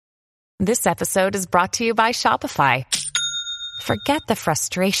This episode is brought to you by Shopify. Forget the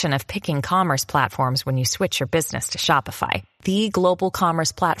frustration of picking commerce platforms when you switch your business to Shopify, the global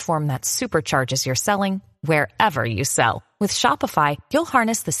commerce platform that supercharges your selling wherever you sell. With Shopify, you'll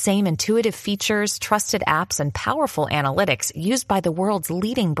harness the same intuitive features, trusted apps, and powerful analytics used by the world's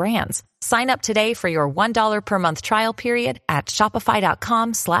leading brands. Sign up today for your $1 per month trial period at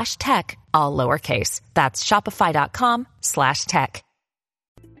shopify.com/tech, all lowercase. That's shopify.com/tech.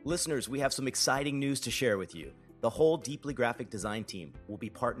 Listeners, we have some exciting news to share with you. The whole Deeply Graphic Design team will be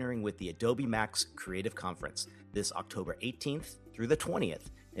partnering with the Adobe Max Creative Conference this October 18th through the 20th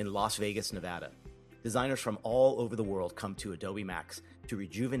in Las Vegas, Nevada. Designers from all over the world come to Adobe Max to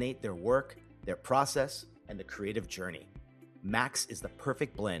rejuvenate their work, their process, and the creative journey. Max is the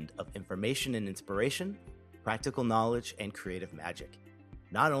perfect blend of information and inspiration, practical knowledge, and creative magic.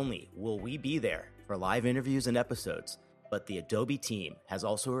 Not only will we be there for live interviews and episodes, but the Adobe team has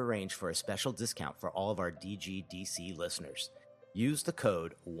also arranged for a special discount for all of our DGDC listeners. Use the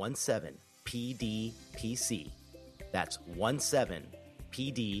code 17PDPC, that's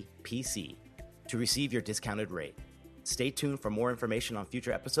 17PDPC, to receive your discounted rate. Stay tuned for more information on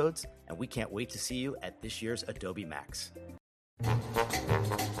future episodes, and we can't wait to see you at this year's Adobe Max.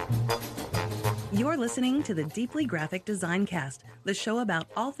 You're listening to the Deeply Graphic Design Cast, the show about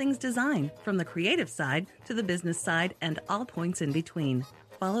all things design, from the creative side to the business side and all points in between.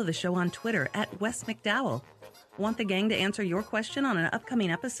 Follow the show on Twitter at Wes McDowell. Want the gang to answer your question on an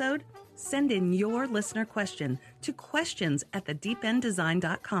upcoming episode? Send in your listener question to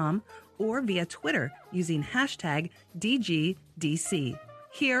questions@thedeependdesign.com or via Twitter using hashtag DGDC.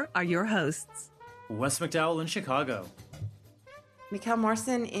 Here are your hosts. Wes McDowell in Chicago. Mikkel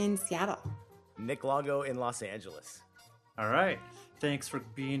Morrison in Seattle. Nick Lago in Los Angeles. All right. Thanks for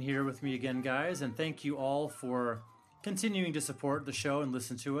being here with me again, guys. And thank you all for continuing to support the show and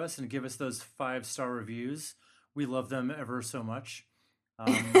listen to us and give us those 5-star reviews. We love them ever so much.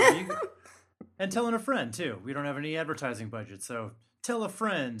 And telling a friend, too. We don't have any advertising budget, so tell a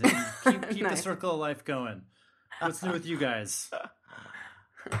friend and keep Nice. the circle of life going. What's new with you guys?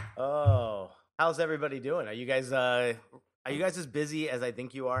 Oh, how's everybody doing? Are you guys as busy as I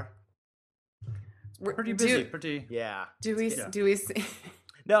think you are? Pretty busy. Pretty. Yeah. Do we see?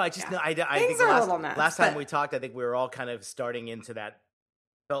 No, I think Things are a little nuts, last time but- we talked, I think we were all kind of starting into that.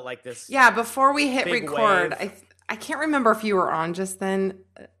 Felt like this. Yeah, before we hit Big record, wave. I can't remember if you were on just then,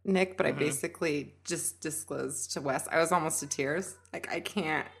 Nick, but I basically just disclosed to Wes. I was almost to tears. Like, I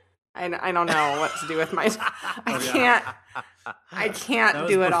can't. I don't know what to do with my. I can't That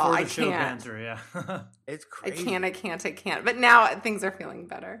was do it all. before I the show can't. banter, yeah. It's I crazy. can't. But now things are feeling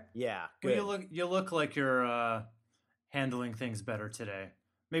better. Yeah. Well, Good. you look like you're handling things better today.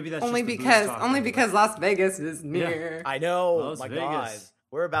 Maybe that's Only just the booze because talk, only but- because Las Vegas is near. I know. Las my Vegas. God.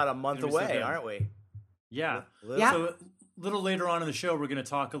 We're about a month Gonna be so away, good. aren't we? Yeah. Yeah. So a little later on in the show, we're going to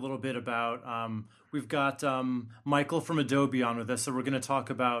talk a little bit about. We've got Michael from Adobe on with us, so we're going to talk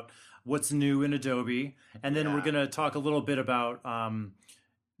about what's new in Adobe, and then we're going to talk a little bit about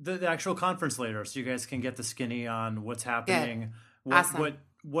the actual conference later, so you guys can get the skinny on what's happening, Awesome.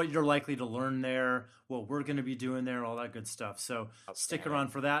 what you're likely to learn there, what we're going to be doing there, all that good stuff. So stick around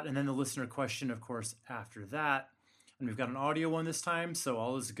for that, and then the listener question, of course, after that. And we've got an audio one this time, so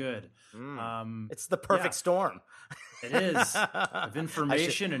all is good. It's the perfect storm. It is of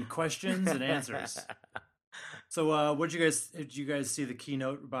information and questions and answers. So, did you guys see the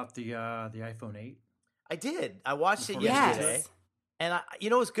keynote about the iPhone 8? I did. I watched it Before we yesterday. Yes. And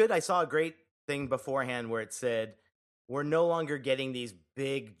it was good. I saw a great thing beforehand where it said, we're no longer getting these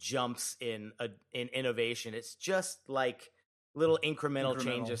big jumps in innovation. It's just like little incremental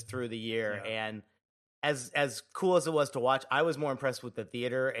changes through the year. Yeah. And as cool as it was to watch, I was more impressed with the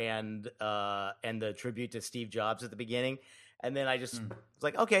theater and the tribute to Steve Jobs at the beginning. And then I just was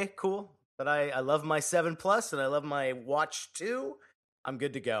like, okay, cool. But I love my 7 Plus and I love my Watch 2. I'm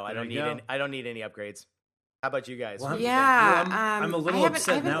good to go. I don't need any upgrades. How about you guys? Well, What do you Yeah, think? I'm a little I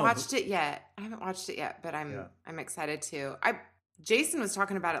upset haven't now. watched it yet. I haven't watched it yet, but I'm excited to. Jason was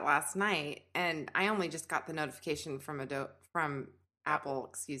talking about it last night, and I only just got the notification from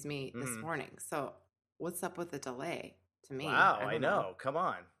Apple, this morning. So what's up with the delay? To me, Wow, I don't know. Come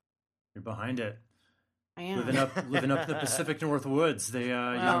on. You're behind it. I am Living up in the Pacific North woods. They you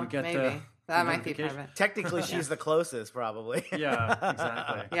Well, don't get maybe that might be part of it. Technically, she's the closest, probably. Yeah,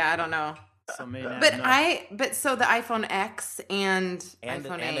 exactly. Yeah, I don't know. So maybe So the iPhone X and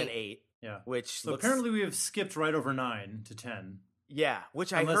iPhone and 8. an 8. Yeah. Which So looks, apparently we have skipped right over 9 to 10. yeah,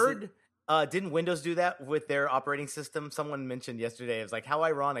 which I Unless heard. Didn't Windows do that with their operating system? Someone mentioned yesterday. It was like, how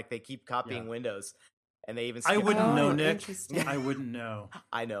ironic they keep copying Yeah. Windows. And they even I wouldn't know, Nick. Interesting. I wouldn't know.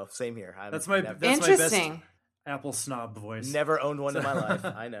 I know, same here. That's my never, that's my best Interesting. Apple snob voice. never owned one in my life.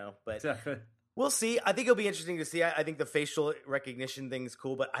 I know, but Exactly. we'll see. I think it'll be interesting to see. I think the facial recognition thing's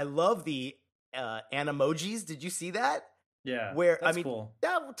cool, but I love the animojis. Did you see that? Yeah. Where that's I mean, cool.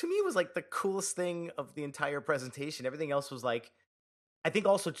 that to me was like the coolest thing of the entire presentation. Everything else was like, I think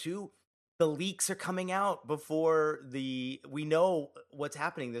also too, the leaks are coming out before we know what's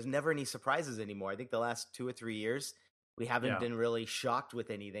happening. There's never any surprises anymore. I think the last 2 or 3 years we haven't been really shocked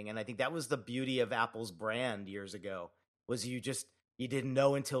with anything, and I think that was the beauty of Apple's brand years ago. Was you didn't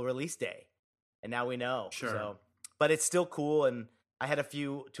know until release day, and now we know. Sure. So, but it's still cool, and I had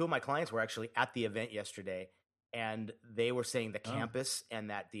two of my clients were actually at the event yesterday. And they were saying the campus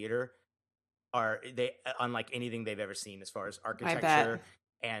and that theater are unlike anything they've ever seen as far as architecture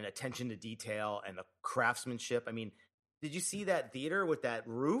and attention to detail and the craftsmanship. I mean, did you see that theater with that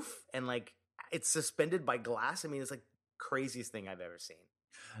roof and like it's suspended by glass? I mean, it's like craziest thing I've ever seen.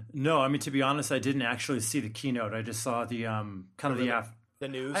 No, I mean, to be honest, I didn't actually see the keynote. I just saw the kind of the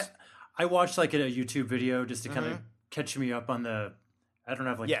news. I watched like a YouTube video just to kind of catch me up on the. I don't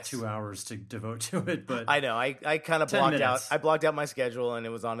have like 2 hours to devote to it, but I know I kind of blocked out. I blocked out my schedule and it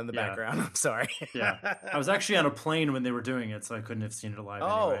was on in the background. I'm sorry. Yeah, I was actually on a plane when they were doing it, so I couldn't have seen it live.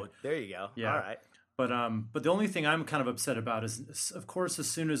 Anyway. There you go. Yeah. All right. But the only thing I'm kind of upset about is, of course, as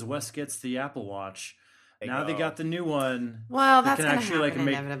soon as Wes gets the Apple Watch, they got the new one. Well, that's going to happen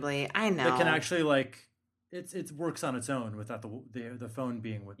inevitably. I know. They can actually it works on its own without the phone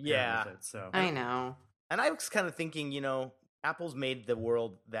being with it. So I know. And I was kind of thinking, Apple's made the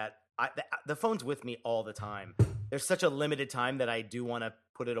world that the phone's with me all the time. There's such a limited time that I do want to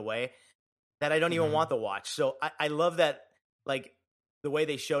put it away that I don't even want the watch. So I love that, like, the way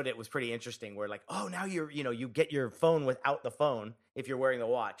they showed it was pretty interesting where like, oh, now you get your phone without the phone if you're wearing the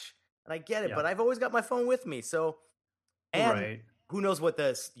watch. And I get it, but I've always got my phone with me. So, and who knows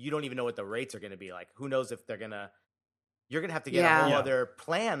you don't even know what the rates are going to be like. Who knows if you're going to have to get a whole other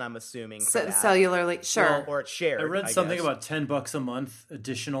plan, I'm assuming. Cellularly, sure. Or it's shared. I read something about $10 a month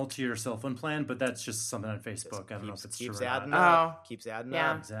additional to your cell phone plan, but that's just something on Facebook. I don't know if it's true or not. Keeps adding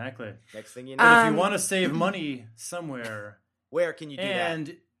up. Exactly. Next thing you know. But if you want to save money somewhere. Where can you do that?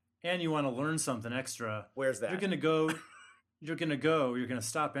 And you want to learn something extra. Where's that? You're going to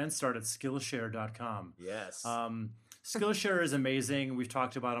stop and start at Skillshare.com. Yes. Skillshare is amazing. We've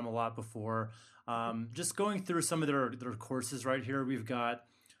talked about them a lot before. Just going through some of their courses right here. We've got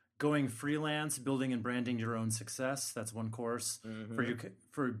Going Freelance, Building and Branding Your Own Success. That's one course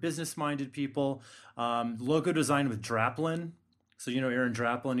for business-minded people. Logo Design with Draplin. So Aaron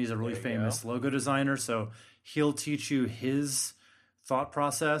Draplin, he's a really famous logo designer. So he'll teach you his thought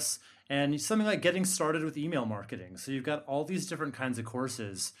process. And something like Getting Started with Email Marketing. So you've got all these different kinds of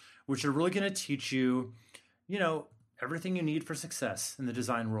courses, which are really going to teach you, everything you need for success in the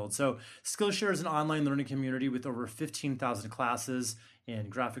design world. So Skillshare is an online learning community with over 15,000 classes in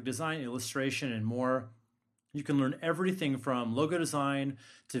graphic design, illustration, and more. You can learn everything from logo design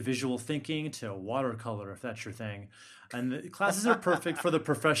to visual thinking to watercolor, if that's your thing. And the classes are perfect for the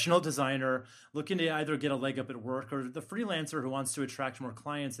professional designer looking to either get a leg up at work or the freelancer who wants to attract more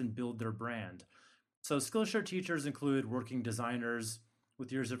clients and build their brand. So Skillshare teachers include working designers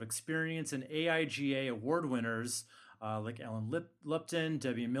with years of experience and AIGA award winners like Ellen Lupton,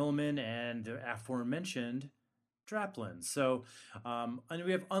 Debbie Millman, and the aforementioned Draplin. So and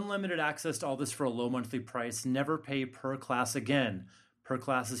we have unlimited access to all this for a low monthly price. Never pay per class again. Per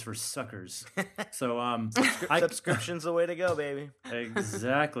class is for suckers. So subscription's the way to go, baby.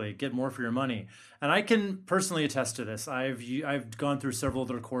 Exactly. Get more for your money. And I can personally attest to this. I've gone through several of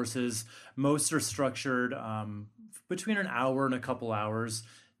their courses. Most are structured between an hour and a couple hours,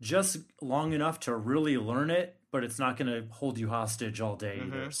 just long enough to really learn it, but it's not going to hold you hostage all day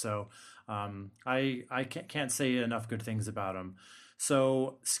either. So I can't say enough good things about them.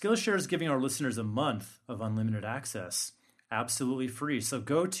 So Skillshare is giving our listeners a month of unlimited access, absolutely free. So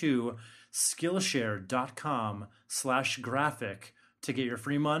go to Skillshare.com/graphic to get your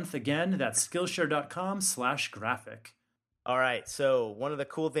free month. Again, that's Skillshare.com/graphic. All right. So one of the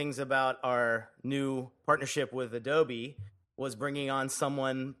cool things about our new partnership with Adobe was bringing on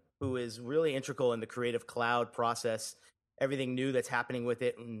someone who is really integral in the Creative Cloud process, everything new that's happening with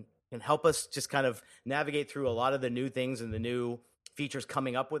it, and can help us just kind of navigate through a lot of the new things and the new features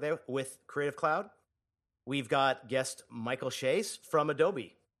coming up with Creative Cloud. We've got guest Michael Chase from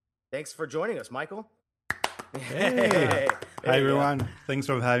Adobe. Thanks for joining us, Michael. Hey. Hi, everyone. Thanks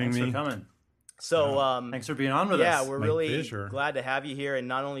for having me. Thanks for coming. So thanks for being on with us. Yeah, we're really glad to have you here, and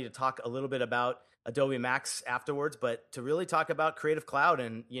not only to talk a little bit about Adobe Max afterwards, but to really talk about Creative Cloud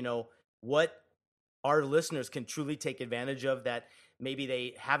and, what our listeners can truly take advantage of that maybe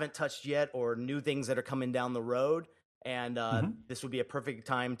they haven't touched yet, or new things that are coming down the road. And this would be a perfect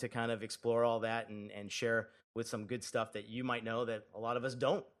time to kind of explore all that and share with some good stuff that you might know that a lot of us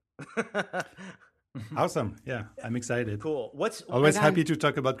don't. Awesome. Yeah, I'm excited. Cool. Always happy to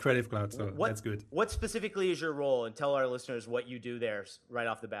talk about Creative Cloud, so that's good. What specifically is your role? And tell our listeners what you do there right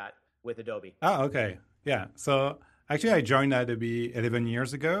off the bat with Adobe. Oh, okay. Yeah. So actually, I joined Adobe 11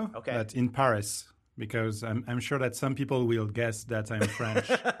 years ago, but in Paris, because I'm sure that some people will guess that I'm French.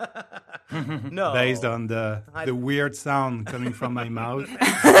 No. Based on the weird sound coming from my mouth.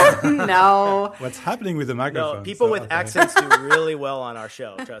 No. What's happening with the microphone? No, people with accents do really well on our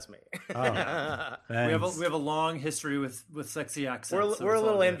show, trust me. Oh, we have a long history with sexy accents. We're a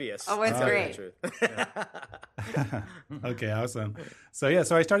little envious. Oh, it's great. Okay, awesome. So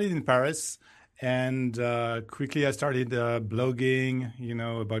I started in Paris, and quickly I started blogging,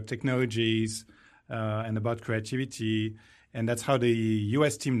 about technologies and about creativity. And that's how the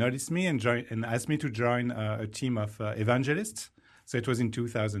US team noticed me and asked me to join a team of evangelists. So it was in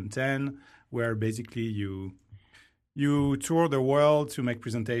 2010, where basically you tour the world to make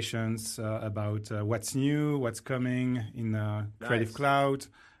presentations about what's new, what's coming in Creative Cloud.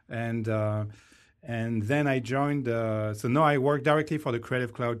 And then I joined. So now I work directly for the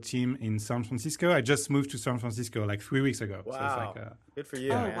Creative Cloud team in San Francisco. I just moved to San Francisco like 3 weeks ago. Wow. So it's good for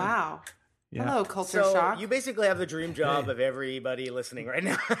you. Oh, man. wow. Yeah. Hello, culture shock. You basically have the dream job of everybody listening right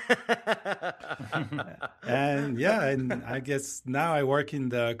now. And I guess now I work in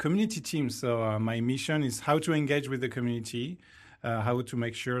the community team. So my mission is how to engage with the community, how to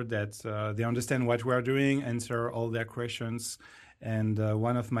make sure that they understand what we are doing, answer all their questions. And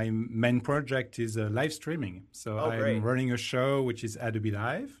one of my main projects is live streaming. So I'm running a show which is Adobe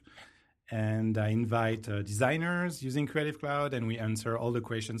Live. And I invite designers using Creative Cloud, and we answer all the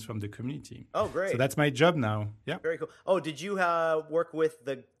questions from the community. Oh, great. So that's my job now. Yeah. Very cool. Oh, did you work with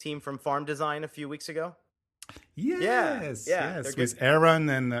the team from Farm Design a few weeks ago? Yes. Yeah. With Aaron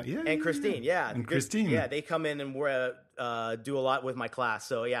and Christine. Yeah. And Christine. Yeah, they come in and do a lot with my class.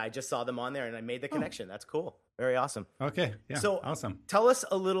 So, yeah, I just saw them on there, and I made the connection. That's cool. Very awesome. Okay. Yeah. So, awesome. Tell us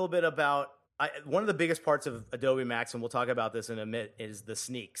a little bit about one of the biggest parts of Adobe Max, and we'll talk about this in a minute, is the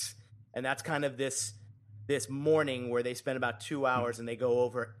sneaks. And that's kind of this morning where they spend about 2 hours and they go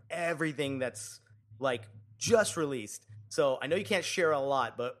over everything that's like just released. So I know you can't share a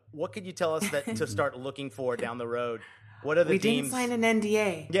lot, but what could you tell us that to start looking for down the road? What are the themes? We didn't sign an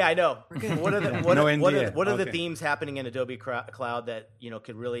NDA. Yeah, I know. What are the what are the Okay. themes happening in Adobe Cloud that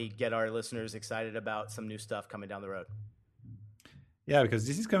could really get our listeners excited about some new stuff coming down the road? Yeah, because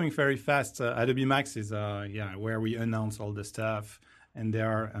this is coming very fast. Adobe Max is where we announce all the stuff. And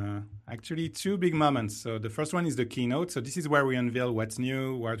there are actually two big moments. So the first one is the keynote. So this is where we unveil what's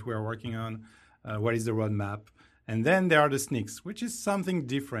new, what we're working on, what is the roadmap. And then there are the sneaks, which is something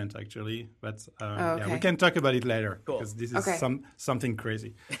different, actually. But we can talk about it later. Cool. Because this is something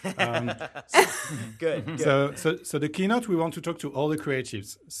crazy. Good. So the keynote, we want to talk to all the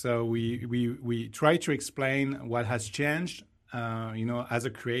creatives. So we try to explain what has changed, as a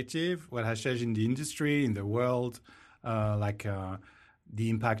creative, what has changed in the industry, in the world, the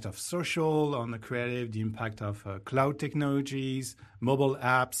impact of social on the creative, the impact of cloud technologies, mobile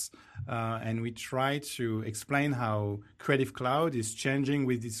apps, and we try to explain how Creative Cloud is changing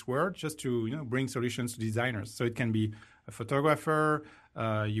with this world just to bring solutions to designers. So it can be a photographer.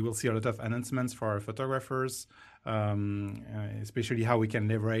 You will see a lot of announcements for our photographers, especially how we can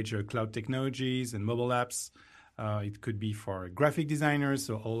leverage cloud technologies and mobile apps. It could be for graphic designers,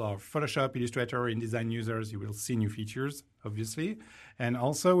 so all our Photoshop, Illustrator, InDesign users, you will see new features, obviously. And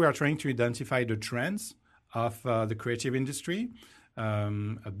also, we are trying to identify the trends of the creative industry.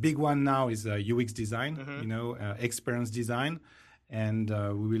 A big one now is UX design, experience design. And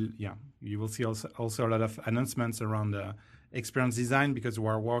you will see also a lot of announcements around experience design because we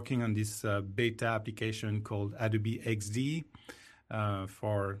are working on this beta application called Adobe XD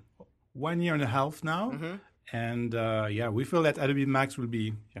for 1.5 years now. Mm-hmm. And we feel that Adobe Max will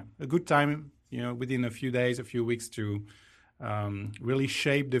be a good time, within a few days, a few weeks to really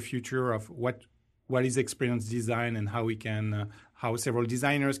shape the future of what is experience design and how we can, how several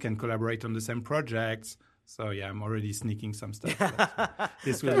designers can collaborate on the same projects. So I'm already sneaking some stuff.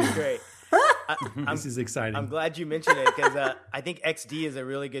 This will be great. This is exciting. I'm glad you mentioned it because I think XD is a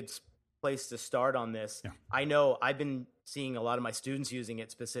really good place to start on this. Yeah. I know I've been seeing a lot of my students using it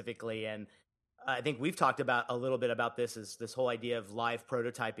specifically, and I think we've talked about a little bit about this whole idea of live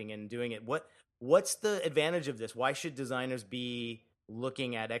prototyping and doing it. What's the advantage of this? Why should designers be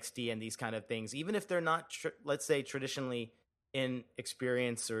looking at XD and these kind of things, even if they're not, let's say, traditionally in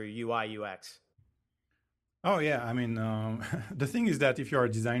experience or UI UX? Oh yeah, I mean, the thing is that if you're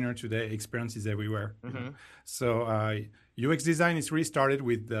a designer today, experience is everywhere. You know? So UX design is really started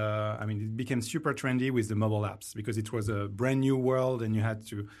with, I mean, it became super trendy with the mobile apps because it was a brand new world and you had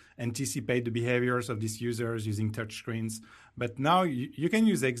to anticipate the behaviors of these users using touch screens. But now you can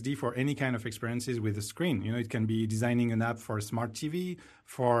use XD for any kind of experiences with a screen. You know, it can be designing an app for a smart TV,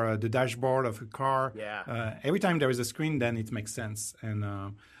 for the dashboard of a car. Yeah. Every time there is a screen, then it makes sense. And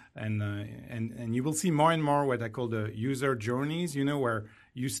you will see more and more what I call the user journeys, you know, where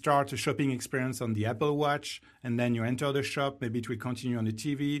you start a shopping experience on the Apple Watch and then you enter the shop, maybe it will continue on the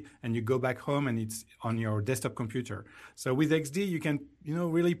TV and you go back home and it's on your desktop computer. So with XD, you can, you know,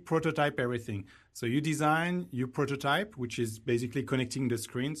 really prototype everything. So you design, you prototype, which is basically connecting the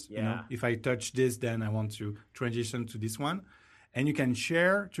screens. Yeah. You know, if I touch this, then I want to transition to this one. And you can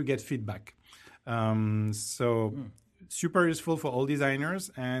share to get feedback. Super useful for all designers.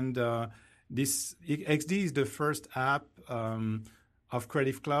 And this XD is the first app of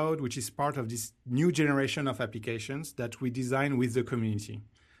Creative Cloud, which is part of this new generation of applications that we design with the community.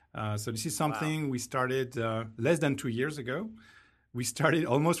 So this is something we started less than 2 years ago. We started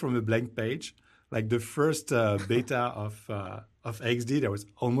almost from a blank page. Like the first beta of XD, there was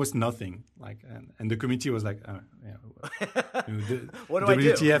almost nothing. Like, and the community was like, what do I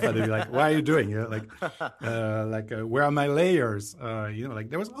do? WTF? And they'd be like, what are you doing? You know, where are my layers? You know,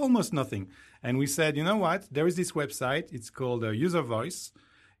 like there was almost nothing. And we said, you know what? There is this website. It's called User Voice.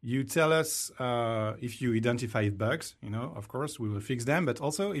 You tell us if you identify bugs. You know, of course, we will fix them. But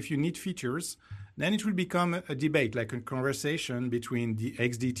also, if you need features, then it will become a debate, like a conversation between the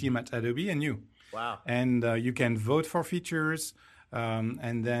XD team at Adobe and you. Wow. And you can vote for features,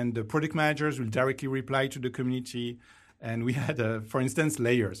 and then the product managers will directly reply to the community. And we had, for instance,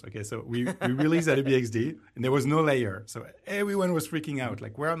 layers. Okay, so we released Adobe XD, and there was no layer. So everyone was freaking out,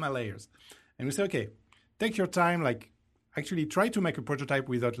 like, where are my layers? And we said, okay, take your time, like, actually try to make a prototype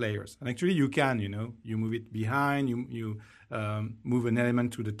without layers. And actually you can, you know, you move it behind, you move an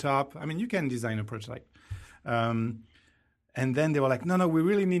element to the top. I mean, you can design a prototype. And then they were like, no, we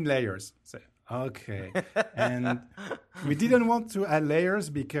really need layers. So, okay. And we didn't want to add layers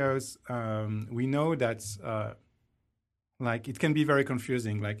because we know that like it can be very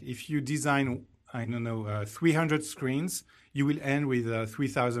confusing. Like if you design, 300 screens, you will end with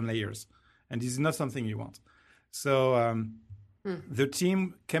 3,000 layers. And this is not something you want. So the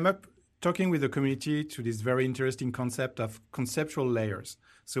team came up talking with the community to this very interesting concept of conceptual layers.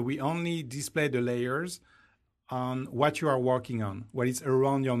 So we only display the layers on what you are working on, what is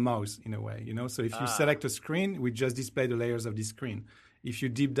around your mouse in a way, you know. So if you select a screen, we just display the layers of the screen. If you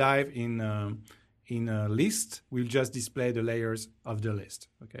deep dive in a list, we'll just display the layers of the list.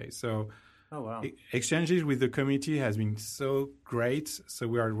 Okay, so exchanges with the community has been so great. So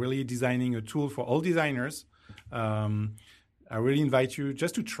we are really designing a tool for all designers. I really invite you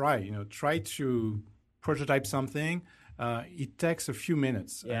just to try to prototype something. It takes a few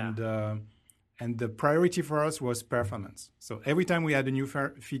minutes. Yeah. And the priority for us was performance. So every time we had a new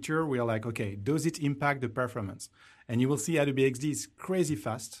feature, we are like, okay, does it impact the performance? And you will see Adobe XD is crazy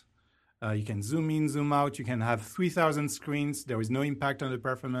fast. You can zoom in, zoom out. You can have 3,000 screens. There is no impact on the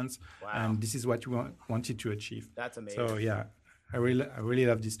performance. Wow. And this is what you wanted to achieve. That's amazing. So yeah, I really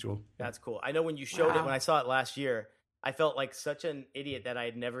love this tool. That's cool. I know when you showed it, when I saw it last year, I felt like such an idiot that I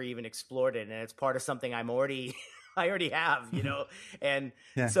had never even explored it. And it's part of something I already have, you know? And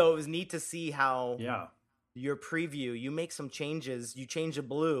so it was neat to see how your preview, you make some changes, you change the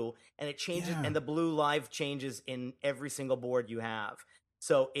blue and it changes and the blue live changes in every single board you have.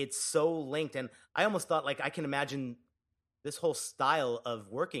 So it's so linked. And I almost thought like, I can imagine this whole style of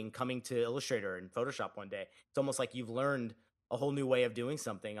working coming to Illustrator and Photoshop one day. It's almost like you've learned a whole new way of doing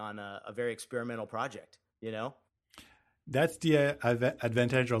something on a very experimental project, you know? That's the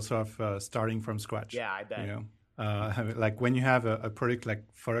advantage also of starting from scratch. Yeah, I bet. You know, like when you have a product like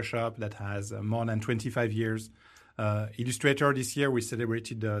Photoshop that has more than 25 years, Illustrator this year we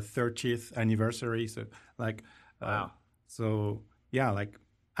celebrated the 30th anniversary. So like, like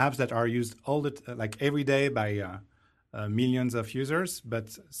apps that are used like every day by millions of users,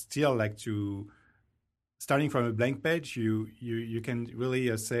 but still like starting from a blank page, you can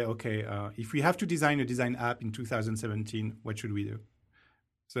really say, okay, if we have to design a design app in 2017, what should we do?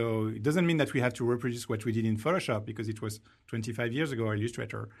 So it doesn't mean that we have to reproduce what we did in Photoshop because it was 25 years ago or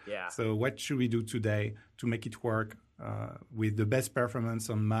Illustrator. Yeah. So what should we do today to make it work with the best performance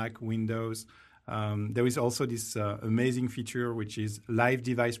on Mac, Windows? There is also this amazing feature, which is live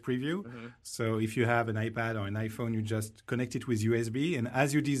device preview. Mm-hmm. So if you have an iPad or an iPhone, you just connect it with USB. And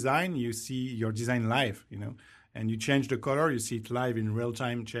as you design, you see your design live, you know, and you change the color, you see it live in real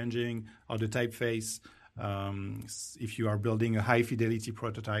time changing, or the typeface. if you are building a high fidelity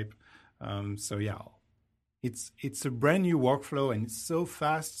prototype. So yeah, it's a brand new workflow, and it's so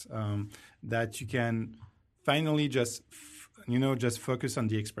fast that you can finally just focus on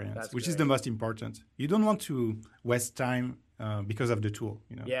the experience, That's which great. is the most important. You don't want to waste time because of the tool.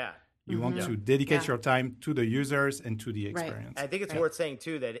 Yeah. You want to dedicate your time to the users and to the experience. I think it's worth saying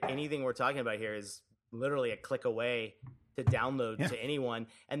too that anything we're talking about here is literally a click away to download to anyone.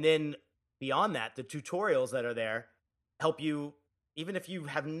 And then beyond that, the tutorials that are there help you. Even if you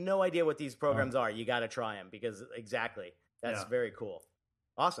have no idea what these programs are, you got to try them because that's very cool.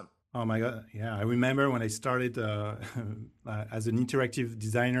 Awesome. Oh my God. Yeah. I remember when I started as an interactive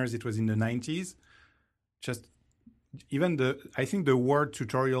designer, it was in the 90s. I think the word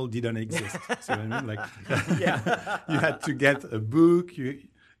tutorial didn't exist. So I mean, you had to get a book.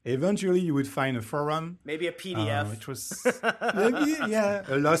 Eventually you would find a forum. Maybe a PDF. Which was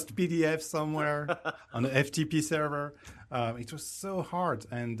a lost PDF somewhere on an FTP server. It was so hard.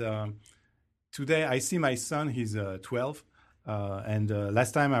 And today I see my son, he's 12. And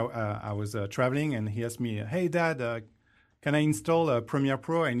last time I was traveling and he asked me, "Hey, Dad, can I install Premiere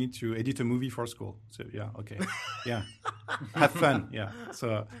Pro? I need to edit a movie for school." So, yeah, okay. Yeah. Have fun. Yeah.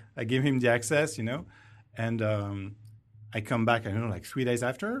 So I gave him the access, and I come back, 3 days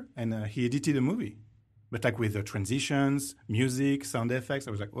after, and he edited a movie. But with the transitions, music, sound effects,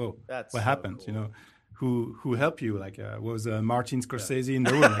 I was like, "Whoa, that's what so happened?" Cool. Who helped you? Was Martin Scorsese in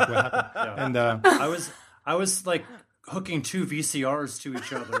the room? What happened? Yeah. And I was hooking two VCRs to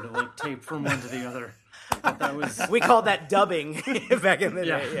each other to tape from one to the other. That was we called that dubbing back in the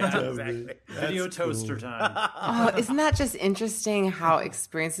day. Yeah, exactly. Video toaster time. Oh, isn't that just interesting how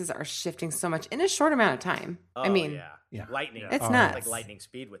experiences are shifting so much in a short amount of time? Oh, I mean, lightning. It's nuts. Like lightning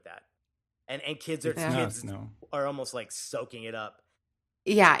speed with that. And kids are almost like soaking it up.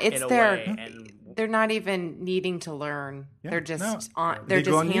 Yeah, it's and they're not even needing to learn. Yeah, they're just They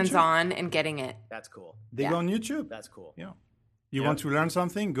go on hands YouTube. on and getting it. That's cool. They go on YouTube. That's cool. Yeah. You want to learn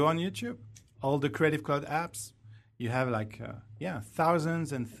something? Go on YouTube. All the Creative Cloud apps, you have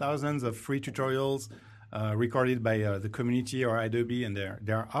thousands and thousands of free tutorials recorded by the community or Adobe, and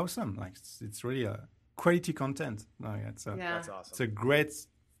they're awesome. It's really a quality content. That's awesome. It's a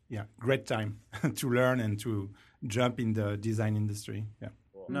great time to learn and to jump in the design industry. Yeah.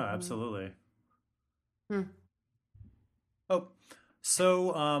 Cool. No, absolutely. Oh,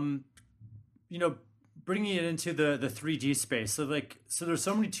 so bringing it into the 3D space. So there's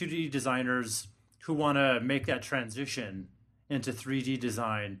so many 2D designers who want to make that transition into 3D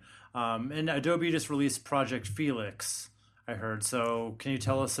design. And Adobe just released Project Felix, I heard. So can you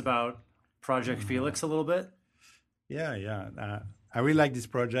tell us about Project Felix a little bit? Yeah. I really like this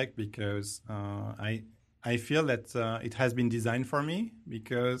project because I feel that it has been designed for me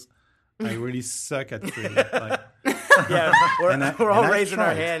because I really suck at 3D. Yeah, we're all raising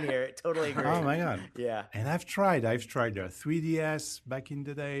our hand here. Totally agree. Oh my God. Yeah. And I've tried 3DS back in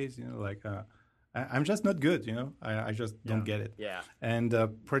the days, I'm just not good, I just don't get it. Yeah. And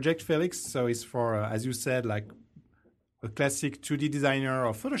Project Felix, so it's for, as you said, a classic 2D designer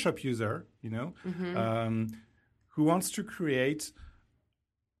or Photoshop user, who wants to create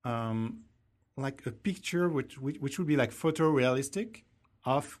a picture which would be photorealistic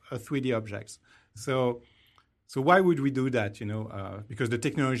of 3D objects. So why would we do that? Because the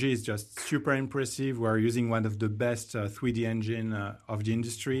technology is just super impressive. We're using one of the best 3D engine of the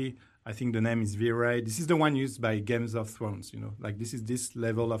industry. I think the name is V-Ray. This is the one used by Games of Thrones. This is this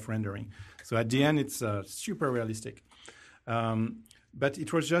level of rendering. So at the end, it's super realistic. But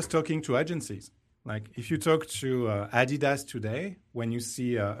it was just talking to agencies. If you talk to Adidas today, when you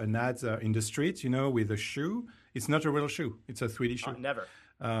see an ad in the street, with a shoe, it's not a real shoe. It's a 3D shoe. Never.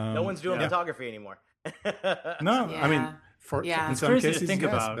 No one's doing photography anymore. No, I mean, in some crazy cases, to think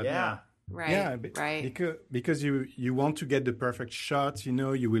about. But Right. Because you want to get the perfect shot.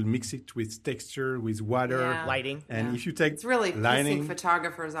 You will mix it with texture, with water, lighting, and if you take it's really lighting, pissing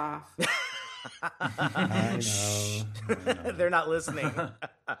photographers off. I know. They're not listening.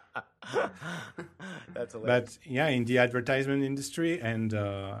 That's hilarious. But in the advertisement industry and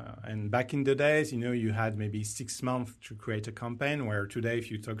back in the days, you had maybe 6 months to create a campaign. Where today, if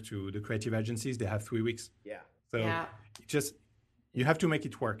you talk to the creative agencies, they have 3 weeks. Yeah. So you have to make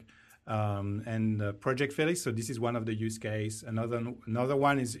it work. And Project Felix. So this is one of the use case. Another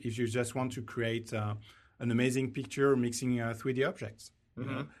one is if you just want to create an amazing picture mixing 3D objects,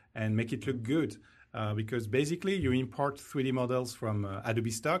 and make it look good. Because basically you import 3D models from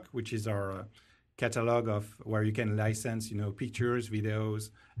Adobe Stock, which is our catalog of where you can license, pictures, videos,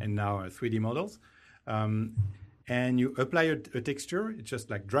 and now 3D models. And you apply a texture. It's just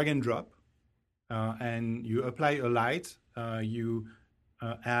drag and drop. and you apply a light. You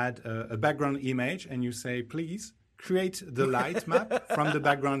add a background image, and you say, please create the light map from the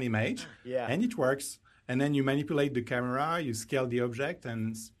background image. Yeah. And it works. And then you manipulate the camera, you scale the object,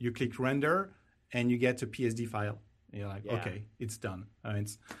 and you click render, and you get a PSD file. You're like, okay, it's done.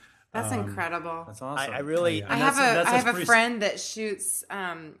 That's incredible. That's awesome. I really. I have a friend that shoots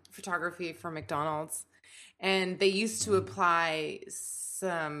photography for McDonald's, and they used to apply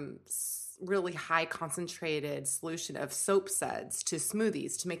some really high concentrated solution of soap suds to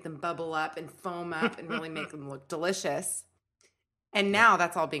smoothies to make them bubble up and foam up and really make them look delicious. And now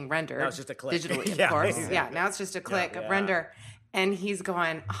that's all being rendered. Now it's just a click. Digitally, of course. Yeah, now it's just a click of render. And he's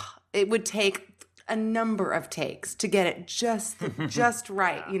going, it would take a number of takes to get it just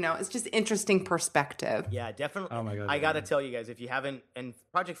right. You know, it's just interesting perspective. Yeah, definitely. Oh my God. I got to tell you guys, if you haven't, and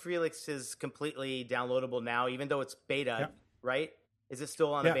Project Felix is completely downloadable now, even though it's beta, right? Is it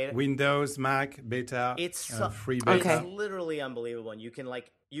still on a beta? Windows, Mac, beta. It's free beta. It's literally unbelievable. And you can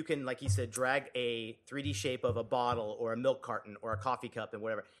like you said, drag a 3D shape of a bottle or a milk carton or a coffee cup and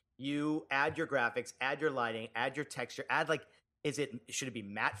whatever. You add your graphics, add your lighting, add your texture, add like, should it be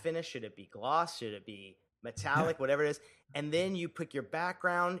matte finish? Should it be gloss? Should it be metallic? Whatever it is. And then you pick your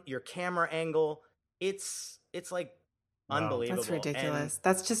background, your camera angle. It's like unbelievable. That's ridiculous.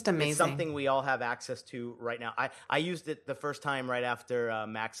 That's just amazing. It's something we all have access to right now. I used it the first time right after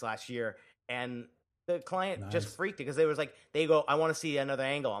Max last year, and the client just freaked because they go, I want to see another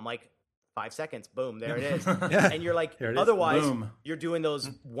angle. I'm like, 5 seconds, boom, there it is. And you're like, otherwise you're doing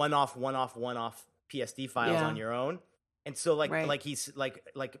those one-off PSD files on your own. And so like he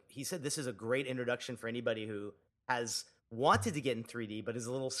said, this is a great introduction for anybody who has wanted to get in 3D but is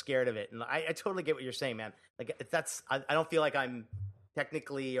a little scared of it. And I totally get what you're saying, man. Like I don't feel like I'm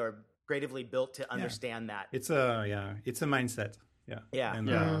technically or creatively built to understand that. It's a mindset. Yeah. And,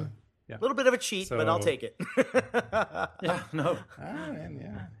 a little bit of a cheat, but I'll take it. Taking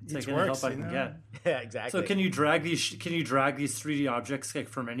the help I can get. Yeah, exactly. So can you drag these 3D objects like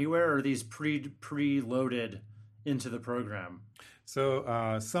from anywhere, or are these preloaded into the program?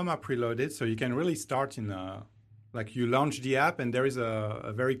 So some are preloaded, so you can really start in like you launch the app, and there is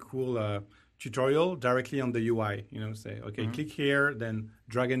a very cool tutorial directly on the UI. You know, say, okay, click here, then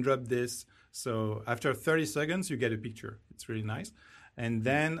drag and drop this. So after 30 seconds, you get a picture. It's really nice. And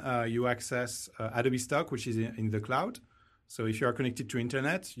then you access Adobe Stock, which is in the cloud. So if you are connected to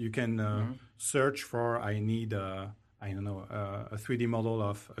internet, you can search for, I need, a 3D model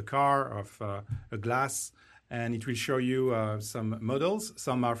of a car, of a glass, and it will show you some models.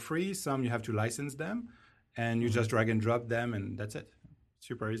 Some are free, some you have to license them, and you just drag and drop them, and that's it.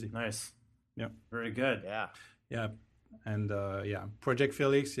 Super easy. Nice. Yeah. Very good. Yeah. And Project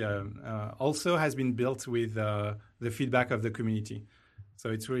Felix also has been built with the feedback of the community. So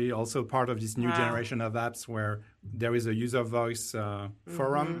it's really also part of this new generation of apps where there is a user voice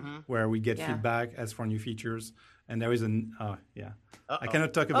forum where we get feedback as for new features. And there is I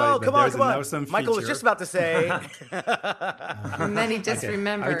cannot talk about it, but there's an awesome feature. Michael was just about to say. And then he just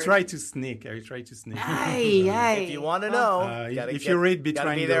remembered. I try to sneak. If you want to know. If you read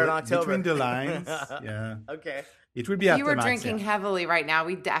between the lines. Okay. It would be if after you were Max, drinking heavily right now,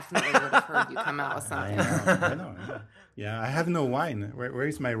 we definitely would have heard you come out with something. I know. Yeah, I have no wine. Where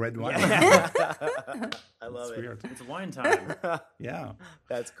is my red wine? I love it. Weird. It's wine time. Yeah.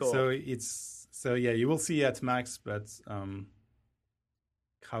 That's cool. So you will see at Max, but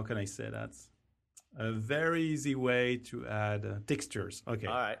how can I say that? A very easy way to add textures. Okay.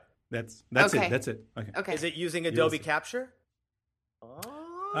 All right. That's okay. it. That's it. Okay. Is it using Adobe Capture?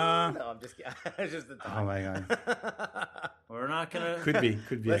 No, I'm just kidding. It's just the time. Oh my God. We're not gonna. Could be.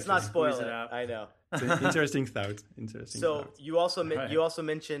 Let's not spoil it it. out. I know. It's an interesting thought. So you also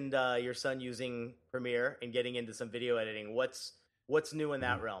mentioned your son using Premiere and getting into some video editing. What's new in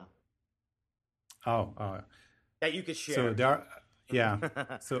that realm? That you could share. So there are,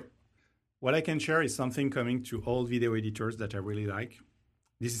 So what I can share is something coming to all video editors that I really like.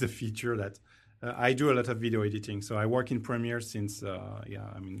 This is a feature that I do a lot of video editing. So I work in Premiere since,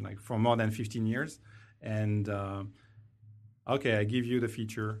 for more than 15 years. And, I give you the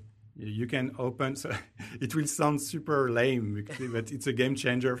feature. You can open, so it will sound super lame, but it's a game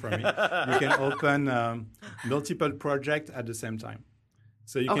changer for me. You can open multiple projects at the same time.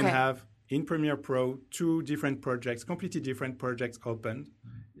 So you can have in Premiere Pro 2 different projects, completely different projects opened.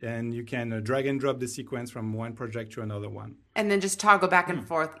 And you can drag and drop the sequence from one project to another one. And then just toggle back and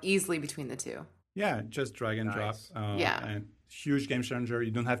forth easily between the two. Yeah, just drag and drop. And huge game changer. You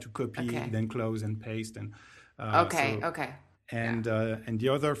don't have to copy, then close and paste. And And the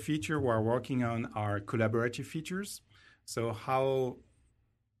other feature we're working on are collaborative features. So how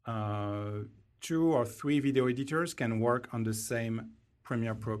 2 or 3 video editors can work on the same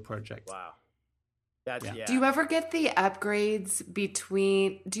Premiere Pro project. Wow. That's yeah. Do you ever get the upgrades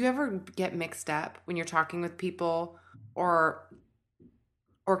do you ever get mixed up when you're talking with people or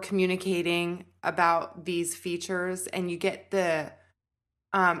communicating about these features and you get the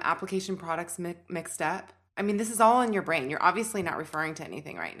application products mixed up? I mean, this is all in your brain. You're obviously not referring to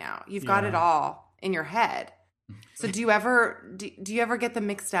anything right now. You've got it all in your head. So do you ever get them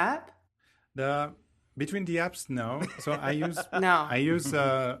mixed up? Between the apps, no. So I use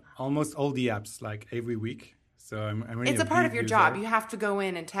almost all the apps like every week. So I'm really it's a part of your user. job. You have to go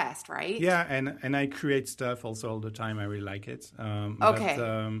in and test, right? Yeah, and I create stuff also all the time. I really like it.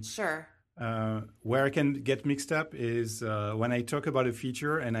 Okay, sure. Where I can get mixed up is when I talk about a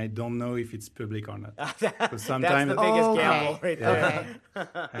feature and I don't know if it's public or not. So sometimes that's the biggest gamble right there.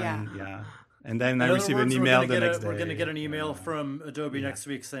 Okay. And then I receive an email the next day. We're going to get an email from Adobe next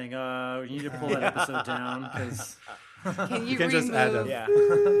week saying, you need to pull that episode down because... Can you can remove? Just add it.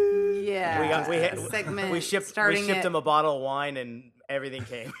 Segment. We shipped him a bottle of wine and everything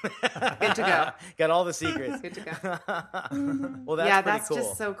came. Good to go. Got all the secrets. Good to go. Well, that's pretty cool.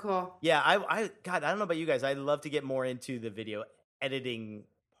 Just so cool. Yeah, I don't know about you guys. I'd love to get more into the video editing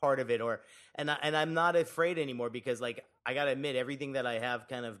part of it, and I'm not afraid anymore because like I gotta admit everything that I have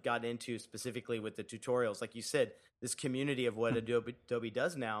kind of got into specifically with the tutorials, like you said, this community of what Adobe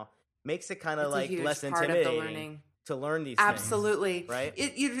does now makes it kind of like less intimidating to learn these things. Absolutely. Right?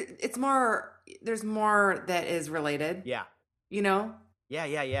 It's more, there's more that is related. Yeah. You know? Yeah.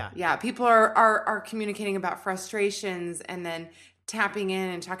 Yeah. People are communicating about frustrations and then tapping in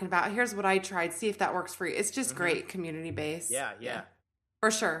and talking about, here's what I tried, see if that works for you. It's just great community based. Yeah. For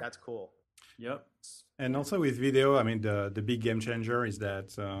sure. That's cool. Yep. And also with video, I mean, the big game changer is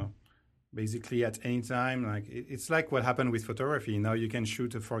that basically at any time, like it's like what happened with photography. Now you can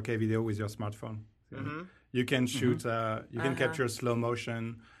shoot a 4K video with your smartphone. You can shoot, you can capture slow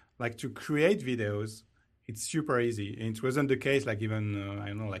motion. Like to create videos, it's super easy. And it wasn't the case like even, I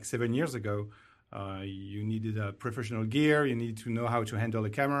don't know, like 7 years ago. You needed professional gear. You needed to know how to handle the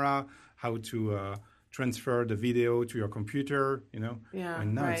camera, how to transfer the video to your computer, you know? Yeah,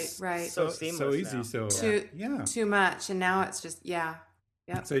 and now right. So seamless so easy. now. So too much. And now it's just,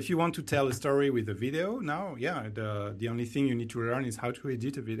 Yep. So if you want to tell a story with a video now, the only thing you need to learn is how to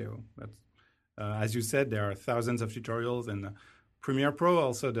edit a video. That's, as you said, there are thousands of tutorials, and Premiere Pro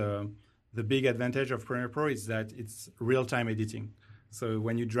also the big advantage of Premiere Pro is that it's real-time editing. So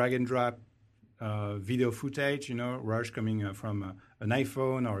when you drag and drop video footage, you know, Rush coming from an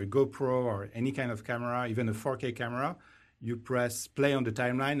iPhone or a GoPro or any kind of camera, even a 4K camera, you press play on the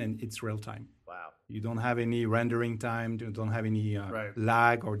timeline and it's real time. Wow. You don't have any rendering time, you don't have any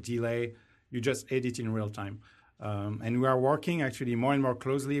lag or delay. You just edit in real time. And we are working actually more and more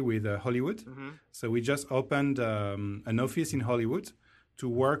closely with Hollywood. So we just opened an office in Hollywood to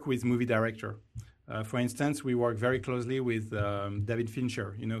work with movie director. For instance, we work very closely with David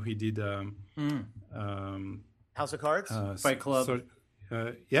Fincher. You know, he did House of Cards, Fight Club.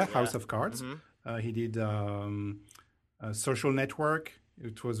 House of Cards. He did Social Network.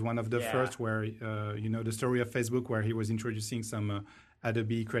 It was one of the first where, you know, the story of Facebook where he was introducing some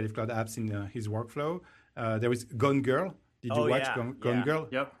Adobe Creative Cloud apps in his workflow. There was Gone Girl. Did you watch Gone Girl?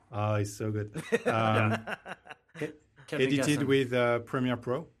 Yep. Oh, it's so good. Edited with Premiere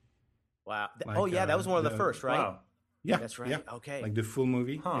Pro. Wow. That was one of the first, right? Wow. Yeah. That's right. Yeah. Okay. Like the full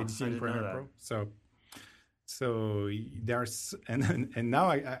movie edited in know Premiere that. Pro. So there's and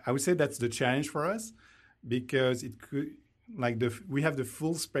now I would say that's the challenge for us because it could we have the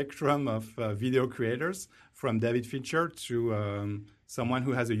full spectrum of video creators from David Fincher to someone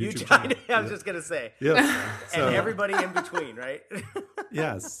who has a YouTube channel. I was just gonna say. Yes. And everybody in between, right?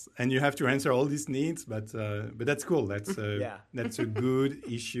 Yes, and you have to answer all these needs, but that's cool. That's that's a good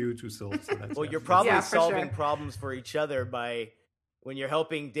issue to solve. So you're probably solving problems for each other by when you're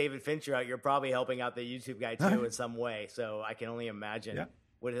helping David Fincher out. You're probably helping out the YouTube guy too in some way. So I can only imagine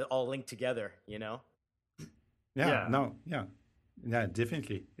would it all link together, you know? Yeah,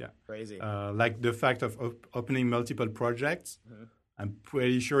 definitely. Yeah, crazy. Like the fact of opening multiple projects, I'm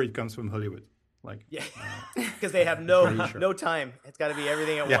pretty sure it comes from Hollywood. Like, because they have no time. It's got to be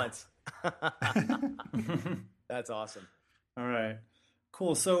everything at once. That's awesome. All right,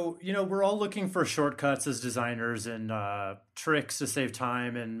 cool. So, you know, we're all looking for shortcuts as designers and tricks to save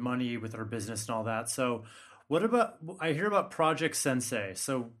time and money with our business and all that. So what about, I hear about Project Sensei.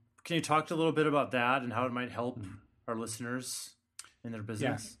 So can you talk a little bit about that and how it might help our listeners in their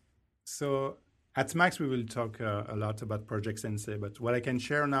business? Yeah. So at Max, we will talk a lot about Project Sensei, but what I can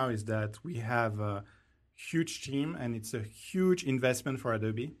share now is that we have a huge team and it's a huge investment for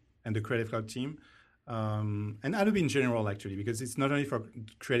Adobe. and the Creative Cloud team, and Adobe in general, actually, because it's not only for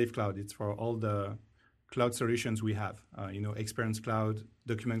Creative Cloud, it's for all the cloud solutions we have, Experience Cloud,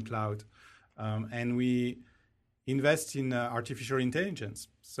 Document Cloud, and we invest in artificial intelligence.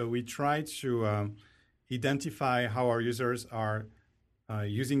 So we try to identify how our users are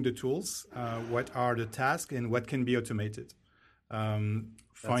using the tools, what are the tasks, and what can be automated.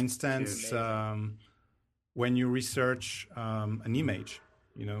 For instance, when you research an image,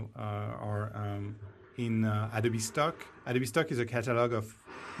 or in Adobe Stock. Adobe Stock is a catalog of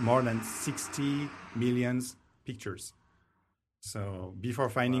more than 60 million pictures. So before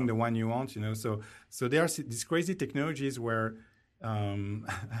finding the one you want, so there are these crazy technologies where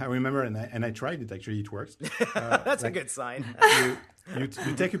I remember, and I tried it. Actually, it works. That's a good sign. you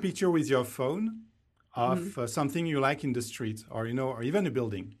take a picture with your phone of something you like in the street, or even a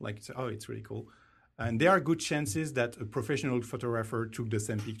building. Like, it's really cool. And there are good chances that a professional photographer took the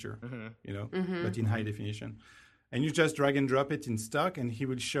same picture, but in high definition. And you just drag and drop it in Stock, and he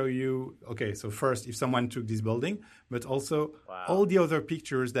will show you, okay, so first, if someone took this building, but also all the other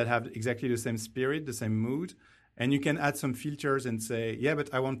pictures that have exactly the same spirit, the same mood. And you can add some filters and say, yeah,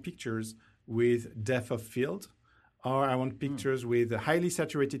 but I want pictures with depth of field, or I want pictures with highly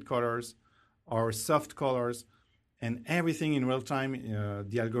saturated colors or soft colors. And everything in real time,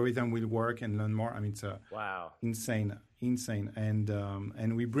 the algorithm will work and learn more. I mean, it's insane.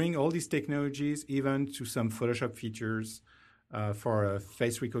 And we bring all these technologies even to some Photoshop features for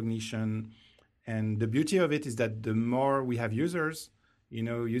face recognition. And the beauty of it is that the more we have users,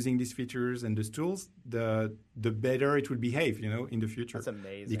 using these features and these tools, the better it will behave, in the future. That's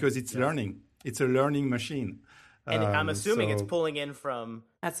amazing. Because it's learning. It's a learning machine. And I'm assuming it's pulling in from...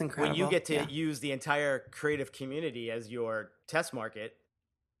 That's incredible. When you get to use the entire creative community as your test market,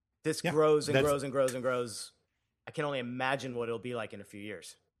 this grows and grows and grows and grows. I can only imagine what it'll be like in a few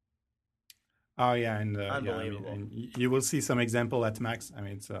years. Oh, yeah. And, unbelievable. And you will see some example at Max. I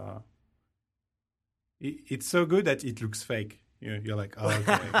mean, it's so good that it looks fake. You're like, oh,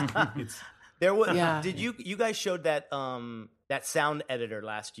 okay. There was. Yeah. Did you guys showed that that sound editor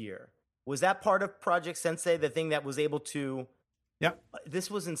last year? Was that part of Project Sensei, the thing that was able to? Yeah. This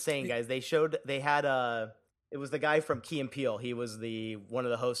was insane, guys. It was the guy from Key and Peele. He was one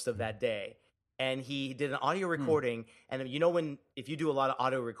of the hosts of that day. And he did an audio recording. And if you do a lot of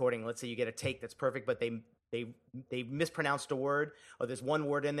audio recording, let's say you get a take that's perfect, but they mispronounced a word, or there's one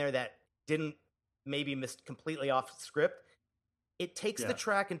word in there that didn't maybe completely off script. It takes the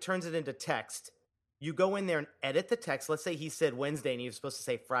track and turns it into text. You go in there and edit the text. Let's say he said Wednesday and he was supposed to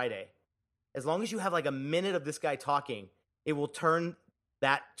say Friday. As long as you have like a minute of this guy talking, it will turn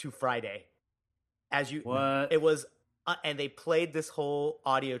that to Friday. It was, and they played this whole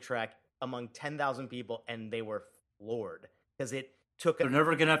audio track among 10,000 people, and they were floored because it took. They're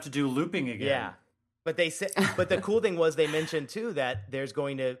never gonna have to do looping again. Yeah, but they said. But the cool thing was they mentioned too that there's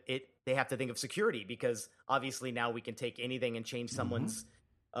going to They have to think of security because obviously now we can take anything and change someone's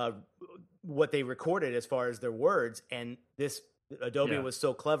what they recorded as far as their words, and this. Adobe was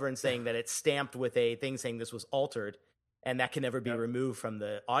so clever in saying that it's stamped with a thing saying this was altered, and that can never be removed from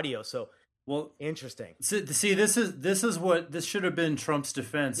the audio. So, interesting. See, this should have been Trump's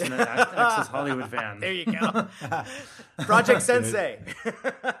defense in an Access Hollywood van. There you go. Project Sensei.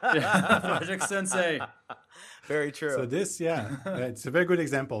 Project Sensei. Very true. So this, it's a very good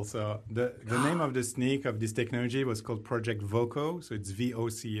example. So the name of the sneak of this technology was called Project Voco. So it's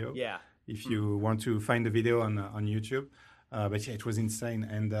VOCO. Yeah. If you want to find the video on YouTube. But it was insane,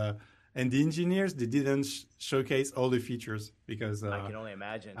 and the engineers they didn't showcase all the features because I can only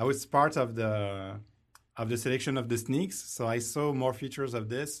imagine. I was part of the selection of the sneaks, so I saw more features of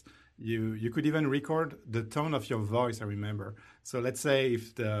this. You could even record the tone of your voice. I remember. So let's say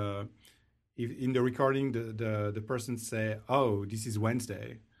if in the recording the person say, "Oh, this is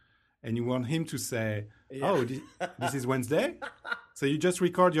Wednesday," and you want him to say, "Oh, this is Wednesday." So you just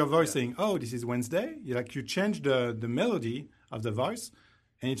record your voice saying, "Oh, this is Wednesday." You change the melody of the voice,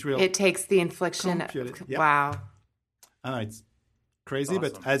 and it takes the inflection. Wow. It's crazy,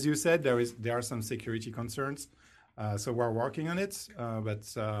 awesome. But as you said, there are some security concerns. So we're working on it. But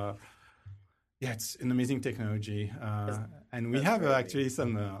it's an amazing technology, and we have actually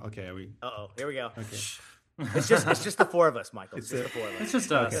some. Here we go. Okay. It's just the four of us, Michael. It's just the four of us. It's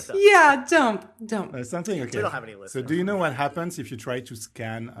just us. Yeah, don't. Something okay. We don't have any listeners. So do you know what happens if you try to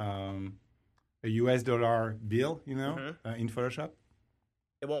scan a US dollar bill, in Photoshop?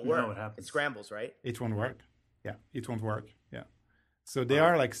 It won't work. It scrambles, right? It won't work. Yeah, it won't work. Yeah. So there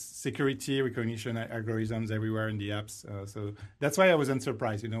are like security recognition algorithms everywhere in the apps. So that's why I wasn't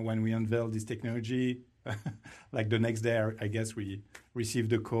surprised, when we unveiled this technology. Like the next day, I guess we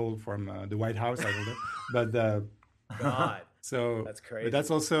received a call from the White House. I don't know, but God, so that's crazy. But that's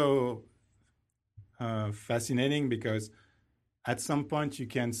also fascinating because at some point you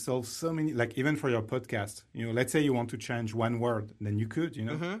can solve so many, like even for your podcast. Let's say you want to change one word, then you could,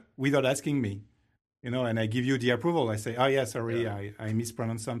 without asking me. And I give you the approval. I say, oh, yeah, sorry, I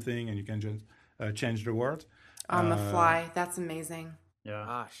mispronounced something, and you can just change the word. On the fly. That's amazing. Yeah.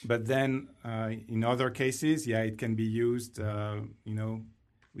 Gosh. But then in other cases, it can be used,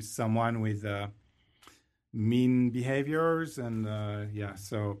 with someone with mean behaviors. And,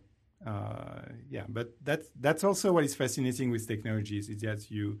 but that's also what is fascinating with technologies, is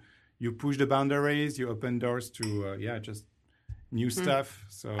that you push the boundaries, you open doors to, just new stuff.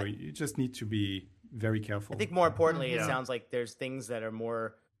 So you just need to be very careful. I think more importantly, it sounds like there's things that are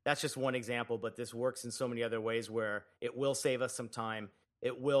more, that's just one example, but this works in so many other ways where it will save us some time.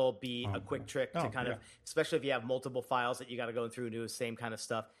 It will be a quick trick to kind of, especially if you have multiple files that you got to go through and do the same kind of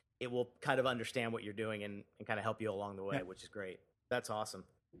stuff, it will kind of understand what you're doing and kind of help you along the way, which is great. That's awesome.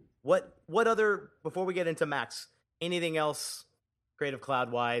 What other, before we get into Max, anything else Creative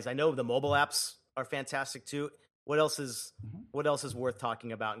Cloud wise? I know the mobile apps are fantastic too. What else is worth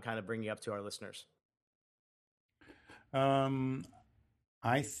talking about and kind of bringing up to our listeners?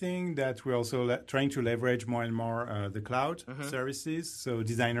 I think that we're also trying to leverage more and more the cloud services, so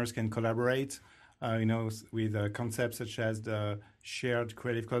designers can collaborate. With concepts such as the shared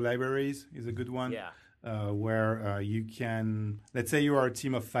Creative Cloud libraries is a good one. Yeah. Where you can, let's say you are a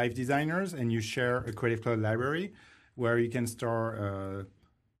team of 5 designers and you share a Creative Cloud library where you can store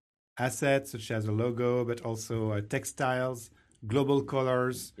assets such as a logo, but also textiles, global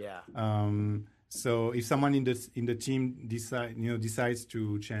colors. Yeah. So if someone in the team decides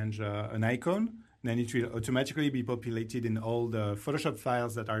to change an icon, then it will automatically be populated in all the Photoshop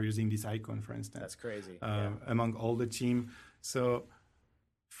files that are using this icon, for instance. That's crazy. Among all the team. So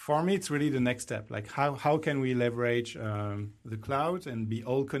for me, it's really the next step. Like how can we leverage the cloud and be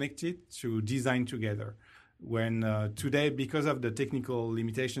all connected to design together? When today, because of the technical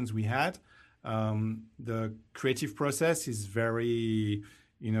limitations we had, the creative process is very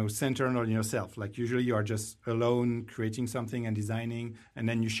centered on yourself. Like usually you are just alone creating something and designing, and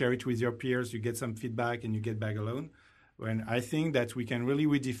then you share it with your peers, you get some feedback, and you get back alone. When I think that we can really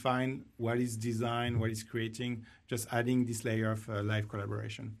redefine what is design, what is creating, just adding this layer of live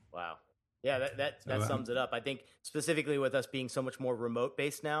collaboration. Wow. Yeah, that sums it up. I think specifically with us being so much more remote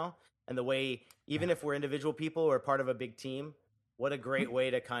based now, and the way, even if we're individual people or part of a big team, what a great way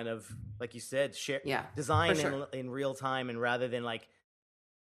to kind of, like you said, share, design in real time, and rather than like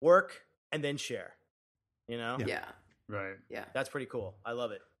work and then share, Yeah. Right. Yeah. That's pretty cool. I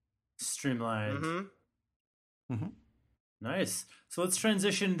love it. Streamlined. Nice. So let's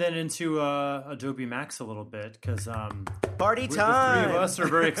transition then into Adobe Max a little bit, because party time. The 3 of us are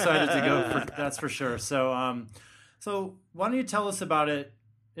very excited to go. That's for sure. So, so why don't you tell us about it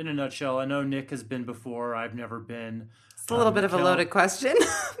in a nutshell? I know Nick has been before. I've never been. It's a little bit of a loaded question,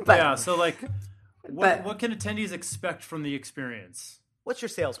 but yeah. So, like, what can attendees expect from the experience? What's your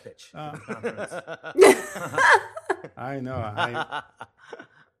sales pitch? I know.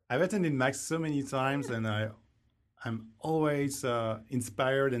 I've attended Max so many times, and I'm always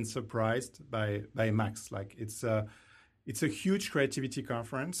inspired and surprised by Max. Like it's a huge creativity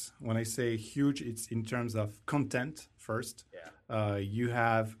conference. When I say huge, it's in terms of content first. Yeah. You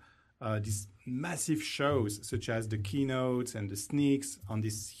have these massive shows such as the keynotes and the sneaks on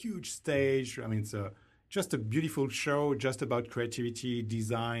this huge stage. I mean, it's just a beautiful show just about creativity,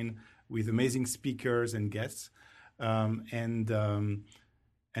 design, with amazing speakers and guests. And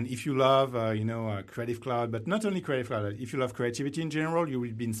if you love, Creative Cloud, but not only Creative Cloud, if you love creativity in general, you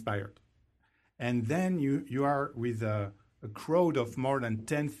will be inspired. And then you are with a crowd of more than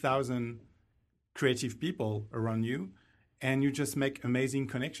 10,000 creative people around you, and you just make amazing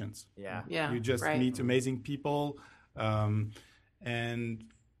connections. Yeah. Yeah. You just meet amazing people. And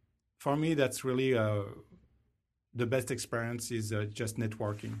for me, that's really the best experience is just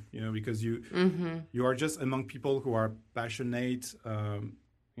networking, because you are just among people who are passionate,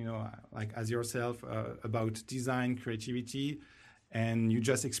 like as yourself, about design, creativity, and you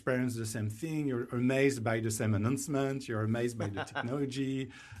just experience the same thing. You're amazed by the same announcement. You're amazed by the technology,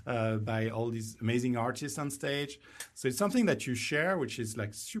 by all these amazing artists on stage. So it's something that you share, which is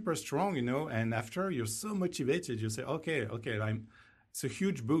like super strong, and after you're so motivated, you say, okay, it's a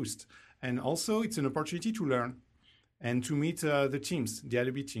huge boost. And also it's an opportunity to learn and to meet the teams, the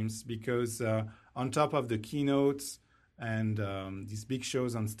Adobe teams, because on top of the keynotes and these big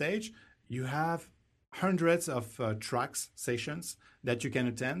shows on stage, you have hundreds of tracks, sessions that you can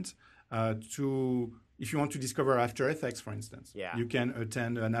attend if you want to discover After Effects, for instance. Yeah. You can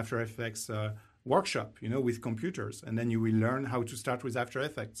attend an After Effects workshop, with computers, and then you will learn how to start with After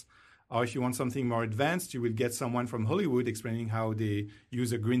Effects. Or if you want something more advanced, you will get someone from Hollywood explaining how they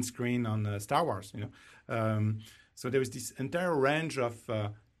use a green screen on Star Wars. So there is this entire range of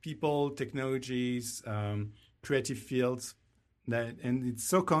people, technologies, creative fields, and it's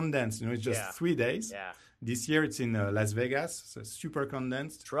so condensed. It's just 3 days. Yeah. This year it's in Las Vegas, so super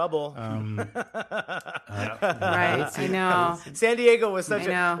condensed. Trouble. Right, I know. San Diego was such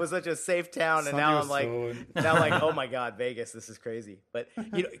a safe town, and now I'm like, oh my God, Vegas, this is crazy. But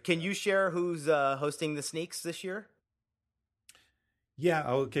can you share who's hosting the Sneaks this year? Yeah,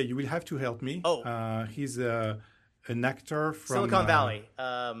 okay, you will have to help me. Oh, he's an actor from Silicon Valley.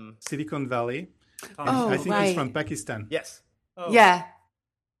 Silicon Valley. I think he's from Pakistan. Yes. Oh. Yeah.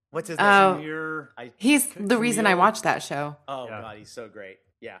 What's his Oh. name? He's the reason I watched that show. Oh God, he's so great.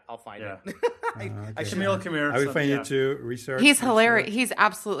 Yeah, I'll find him. Camille Kamir. I will find you to research. He's hilarious. He's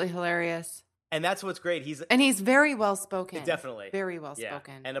absolutely hilarious. And that's what's great. He's very well spoken. Definitely very well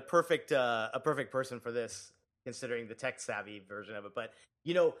spoken. And a perfect person for this, considering the tech savvy version of it. But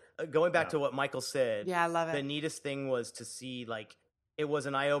going back to what Michael said, I love it. The neatest thing was to see it was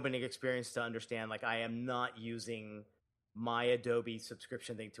an eye-opening experience to understand I am not using my Adobe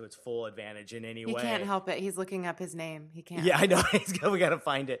subscription thing to its full advantage in any way. He can't help it. He's looking up his name. He can't. Yeah, I know. We got to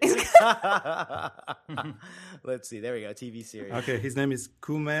find it. Let's see. There we go. TV series. Okay, his name is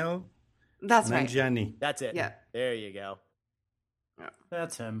Kumail. That's Nanjiani. right. That's it. Yeah. There you go.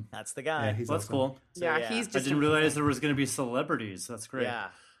 That's him. That's the guy. Yeah, he's That's awesome. cool. So, He's just. I didn't realize there was going to be celebrities. That's great. Yeah.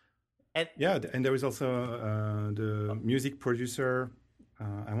 And there is also the music producer.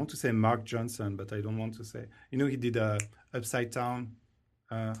 I want to say Mark Johnson, but I don't want to say. He did Upside Down.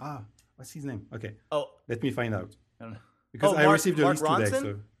 What's his name? Okay. Oh, let me find out. I don't know. Because I received a Mark list today. Ronson?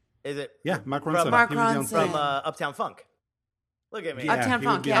 So. Is it? Yeah, Mark Ronson. Mark He will be on Ronson. stage. From Uptown Funk. Look at me. Yeah, Uptown he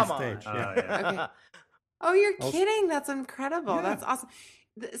will Funk, be yeah. on Come stage. on. Yeah. Okay. Oh, you're Also- kidding! That's incredible. Yeah. That's awesome.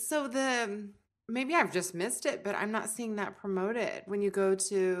 So maybe I've just missed it, but I'm not seeing that promoted when you go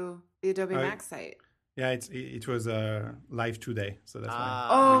to the Adobe Max site. Yeah, it was live today, so that's why.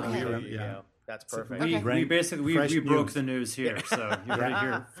 Oh, there okay. you go. That's perfect. We Okay. basically Fresh we broke news. the news here, so you heard it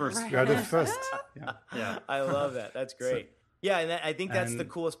here first. Right. You are the first. Yeah. Yeah. I love that. That's great. And I think that's the and-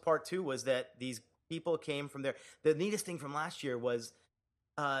 coolest part too, was that these people came from there. The neatest thing from last year was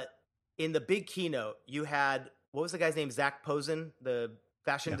in the big keynote, you had, what was the guy's name? Zach Posen, the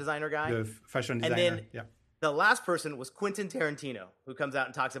fashion designer guy. The fashion designer. then yeah. The last person was Quentin Tarantino, who comes out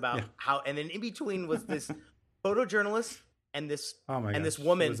and talks about how, and then in between was this photojournalist and this this gosh,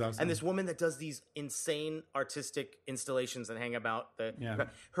 woman it was awesome. and this woman that does these insane artistic installations and hang about Yeah.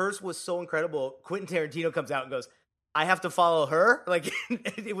 hers was so incredible. Quentin Tarantino comes out and goes, I have to follow her.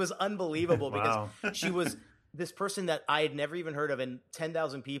 It was unbelievable because she was this person that I had never even heard of, and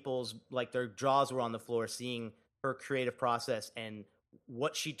 10,000 people's their jaws were on the floor seeing her creative process and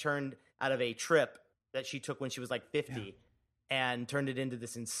what she turned out of a trip that she took when she was 50 and turned it into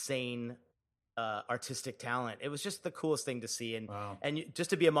this insane artistic talent. It was just the coolest thing to see, and just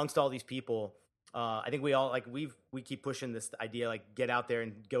to be amongst all these people. I think we all we keep pushing this idea, get out there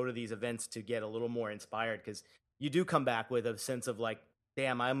and go to these events to get a little more inspired, because you do come back with a sense of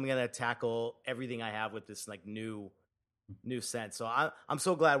damn, I'm gonna tackle everything I have with this new sense. So I'm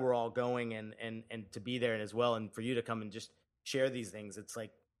so glad we're all going and to be there as well, and for you to come and just share these things. It's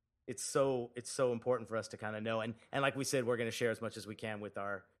it's so important for us to kind of know, and like we said, we're going to share as much as we can with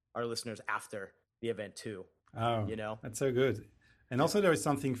our listeners after the event too. Oh, that's so good. And also there is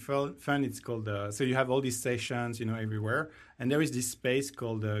something fun. It's called, so you have all these sessions, everywhere. And there is this space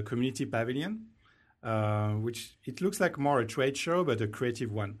called the Community Pavilion, which it looks like more a trade show, but a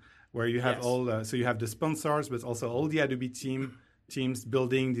creative one, where you have so you have the sponsors, but also all the Adobe teams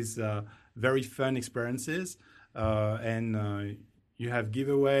building these very fun experiences. And you have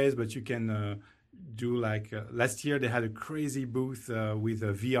giveaways, but you can do last year they had a crazy booth with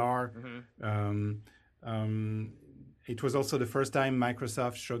VR. Mm-hmm. It was also the first time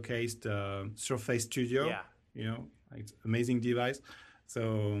Microsoft showcased Surface Studio. Yeah. It's amazing device.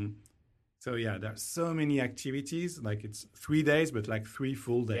 So yeah, there are so many activities. It's 3 days, but 3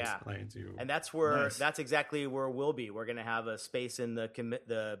 full days. Yeah. And that's where that's exactly where we'll be. We're going to have a space in the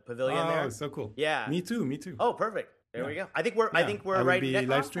pavilion there. Oh, so cool. Yeah. Me too. Oh, perfect. There we go. I think we're right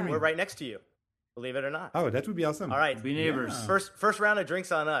live streaming. We're right next to you. Believe it or not. Oh, that would be awesome. All right. Be neighbors. First round of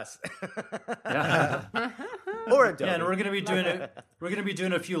drinks on us. Yeah. or Adobe. Yeah, and we're going to be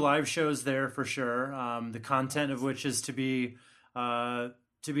doing a few live shows there for sure. The content of which is to be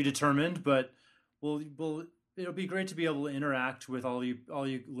determined, but it'll be great to be able to interact with all you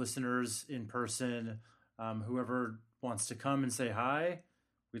listeners in person. Whoever wants to come and say hi,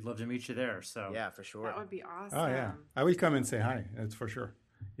 we'd love to meet you there. So yeah, for sure. That would be awesome. Oh yeah, I will come and say hi. That's for sure.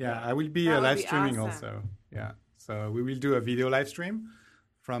 Yeah, I will be live streaming also. Yeah, so we will do a video live stream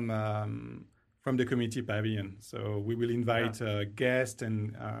from the community pavilion. So we will invite guests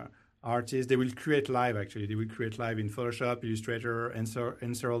and artists. They will create live. Actually, they will create live in Photoshop, Illustrator,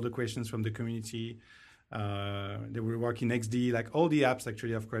 answer all the questions from the community. They will work in XD, like all the apps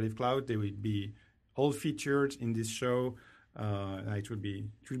actually of Creative Cloud. They will be all featured in this show. It would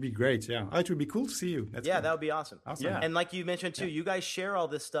be great. Yeah, it would be cool to see you. That's cool. That would be awesome. Yeah. And like you mentioned too, you guys share all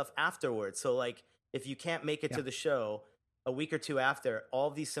this stuff afterwards. So like, if you can't make it to the show, a week or two after, all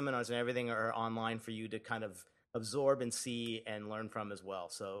of these seminars and everything are online for you to kind of absorb and see and learn from as well.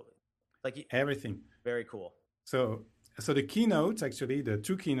 So like everything. Very cool. So the keynotes, actually, there are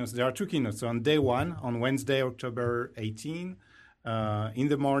two keynotes. So on day one, on Wednesday, October 18, in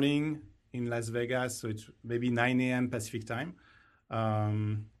the morning in Las Vegas, so it's maybe 9 a.m. Pacific time.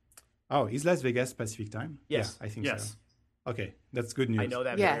 Is Las Vegas Pacific time? Yes. Yeah, I think so. Okay, that's good news. I know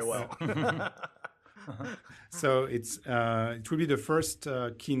that very well. So it will be the first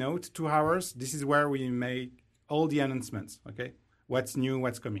keynote, 2 hours. This is where we make all the announcements, okay? What's new,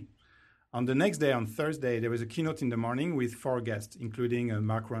 what's coming. On the next day, on Thursday, there was a keynote in the morning with 4 guests, including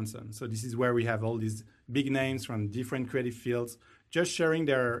Mark Ronson. So this is where we have all these big names from different creative fields, just sharing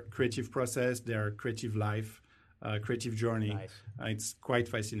their creative process, their creative life, creative journey. Nice. It's quite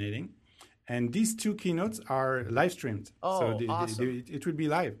fascinating. And these 2 keynotes are live streamed. Oh, so awesome. It will be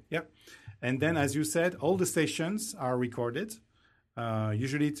live, yeah. And then, as you said, all the sessions are recorded.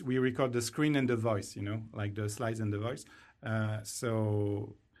 Usually we record the screen and the voice, like the slides and the voice.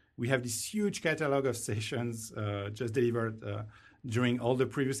 So we have this huge catalog of sessions just delivered during all the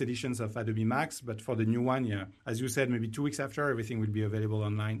previous editions of Adobe Max. But for the new one, as you said, maybe 2 weeks after, everything will be available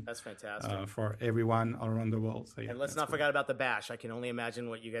online. That's fantastic. For everyone all around the world. So, and let's not forget about the bash. I can only imagine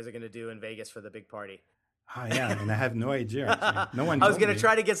what you guys are going to do in Vegas for the big party. Oh, yeah, and I have no idea. Actually. No one. I was going to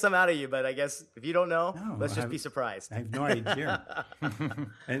try to get some out of you, but I guess if you don't know, let's just be surprised. I have no idea.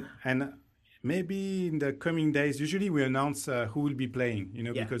 and maybe in the coming days, usually we announce who will be playing.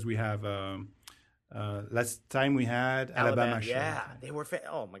 Because we have last time we had Alabama Show. Yeah, they were.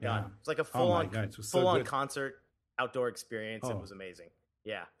 Oh my god, it's like a full-on concert, outdoor experience. It was amazing.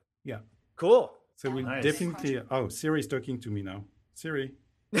 Yeah. Yeah. Cool. So we definitely. Oh, Siri's talking to me now. Siri.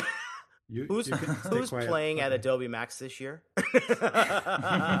 Who's playing at Adobe Max this year?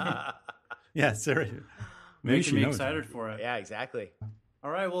 Yeah, Siri. Makes me excited for it. Yeah, exactly. All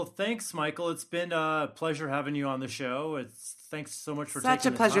right. Well, thanks, Michael. It's been a pleasure having you on the show. Thanks so much for taking the time.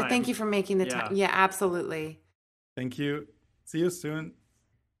 Such a pleasure. Thank you for making the time. Yeah, absolutely. Thank you. See you soon.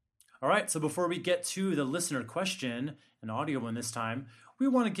 All right. So before we get to the listener question, an audio one this time, we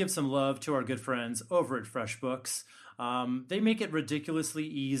want to give some love to our good friends over at FreshBooks. They make it ridiculously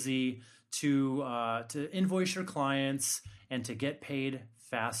easy to invoice your clients and to get paid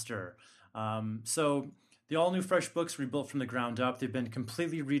faster. So the all-new FreshBooks rebuilt from the ground up. They've been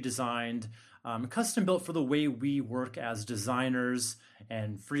completely redesigned, custom built for the way we work as designers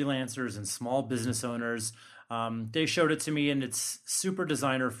and freelancers and small business owners. They showed it to me, and it's super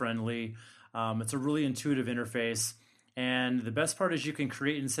designer-friendly. It's a really intuitive interface. And the best part is you can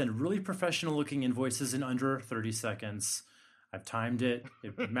create and send really professional-looking invoices in under 30 seconds. I've timed it.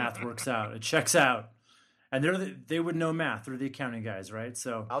 Math works out. It checks out. And they would know math. They're the accounting guys, right?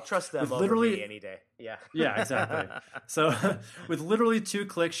 So I'll trust them over me any day. Yeah. Yeah, exactly. So with literally 2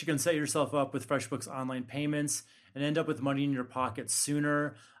 clicks, you can set yourself up with FreshBooks online payments and end up with money in your pocket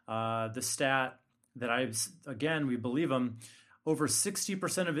sooner. The stat that we believe them, over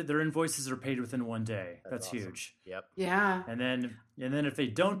 60% of their invoices are paid within 1 day. That's awesome. Huge. Yep. Yeah. And then if they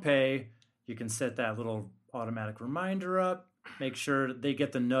don't pay, you can set that little automatic reminder up. Make sure they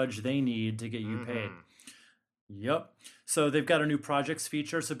get the nudge they need to get you paid. Yep. So they've got a new projects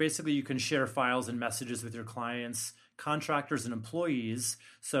feature. So basically you can share files and messages with your clients, contractors, and employees.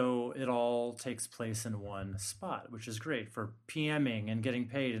 So it all takes place in one spot, which is great for PMing and getting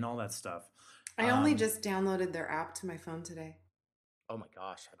paid and all that stuff. I only just downloaded their app to my phone today. Oh my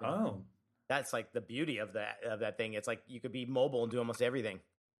gosh. That's like the beauty of that thing. It's like you could be mobile and do almost everything.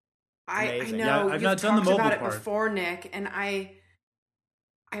 I know. I've You've not done the mobile about part it before, Nick, and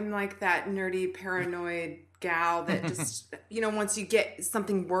I'm like that nerdy, paranoid gal that just, once you get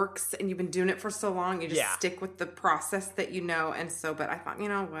something works and you've been doing it for so long, you just stick with the process that you know. And so, but I thought, you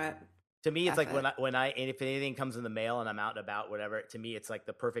know what? To me, it's like and if anything comes in the mail and I'm out and about, whatever, to me, it's like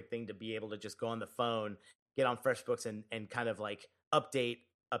the perfect thing to be able to just go on the phone, get on FreshBooks and kind of like update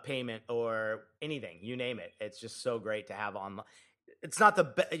a payment or anything, you name it. It's just so great to have online. It's not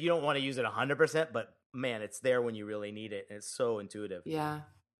you don't want to use it 100%, but man, it's there when you really need it. And it's so intuitive. Yeah.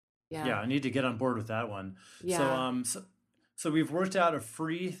 I need to get on board with that one. Yeah. So we've worked out a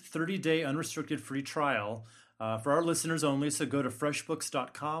free 30-day unrestricted free trial for our listeners only. So go to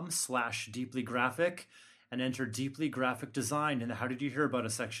freshbooks.com/deeplygraphic and enter Deeply Graphic Design in the How Did You Hear About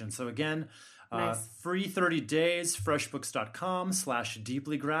Us section. So again, free 30 days,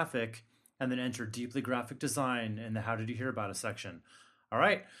 freshbooks.com/deeplygraphic, and then enter Deeply Graphic Design in the How Did You Hear About Us section. All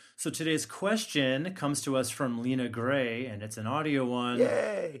right. So today's question comes to us from Lena Gray, and it's an audio one.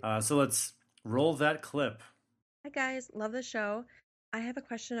 Yay! So let's roll that clip. Hi guys, love the show. I have a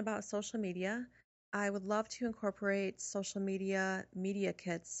question about social media. I would love to incorporate social media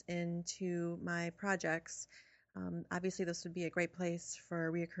kits into my projects. Obviously, this would be a great place for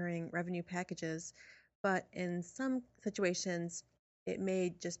recurring revenue packages, but in some situations, it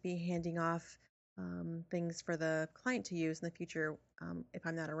may just be handing off things for the client to use in the future if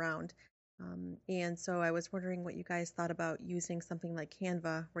I'm not around. And so I was wondering what you guys thought about using something like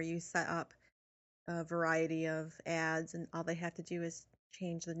Canva, where you set up a variety of ads and all they have to do is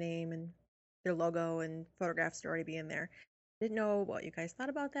change the name and their logo and photographs to already be in there. Didn't know what you guys thought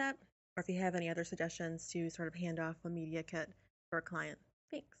about that, or if you have any other suggestions to sort of hand off a media kit for a client.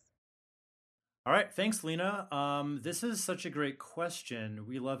 Thanks. All right, thanks, Lena. This is such a great question.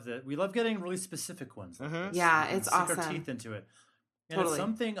 We love that. We love getting really specific ones. Like this. Yeah, it's awesome. Sink our teeth into it. And Totally. It's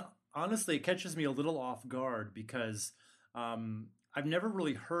something, honestly, it catches me a little off guard because I've never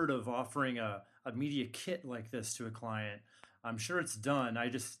really heard of offering a media kit like this to a client. I'm sure it's done.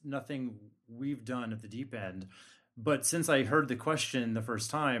 Nothing we've done at the deep end. But since I heard the question the first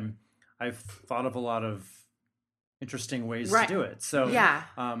time, I've thought of a lot of interesting ways to do it. So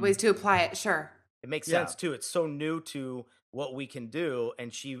ways to apply it. Sure. It makes sense too. It's so new to what we can do.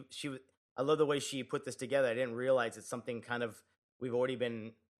 And I love the way she put this together. I didn't realize it's something kind of we've already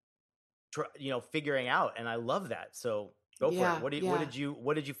been, figuring out. And I love that. So go for it. What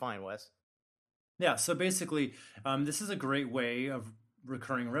did you find, Wes? Yeah. So basically, this is a great way of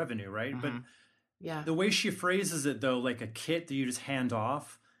recurring revenue, right? Mm-hmm. But the way she phrases it, though, like a kit that you just hand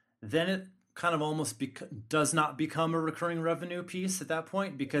off, then it kind of almost does not become a recurring revenue piece at that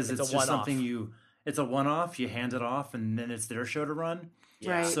point because it's just something it's a one-off. You hand it off, and then it's their show to run.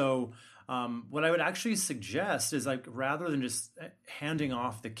 Right. So what I would actually suggest is, like, rather than just handing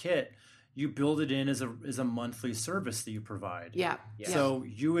off the kit, you build it in as a monthly service that you provide. Yeah. So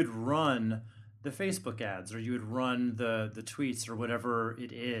you would run the Facebook ads, or you would run the tweets, or whatever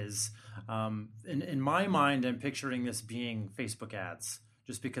it is. In my mind, I'm picturing this being Facebook ads,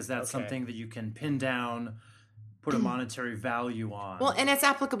 just because that's something that you can pin down, put a monetary value on. Well, and it's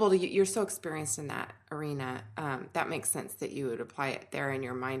applicable to you. You're so experienced in that arena. That makes sense that you would apply it there in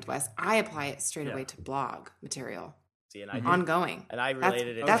your mind, Wes. I apply it straight away to blog material. See, and I ongoing. And I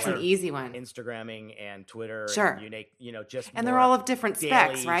related it. That's an easy one. Instagramming and Twitter. Sure. And and they're all of different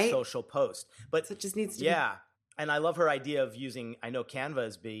specs, right? Social post, but so it just needs to. Yeah, and I love her idea of using. I know Canva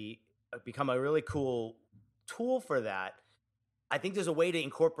has become a really cool tool for that. I think there's a way to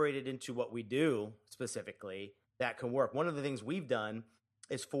incorporate it into what we do specifically that can work. One of the things we've done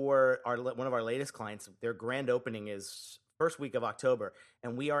is for one of our latest clients. Their grand opening is first week of October,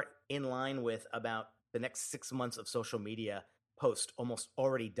 and we are in line with about the next 6 months of social media post almost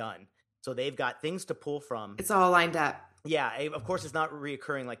already done. So they've got things to pull from. It's all lined up. Yeah. Of course, it's not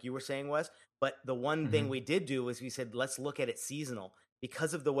reoccurring like you were saying, Wes. But the one thing we did do is we said, let's look at it seasonal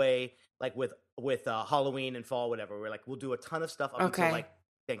because of the way, like with Halloween and fall, whatever. We're like, we'll do a ton of stuff up until like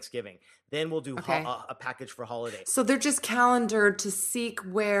Thanksgiving. Then we'll do a package for holidays. So they're just calendared to seek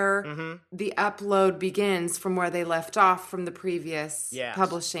where the upload begins from where they left off from the previous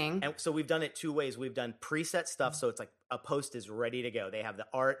publishing. And so we've done it two ways. We've done preset stuff. So it's like a post is ready to go. They have the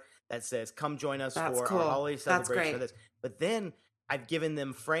art that says, come join us for our holiday celebration of this. But then I've given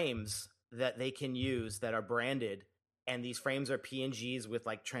them frames that they can use that are branded. And these frames are PNGs with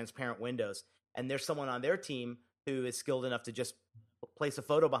like transparent windows. And there's someone on their team who is skilled enough to just place a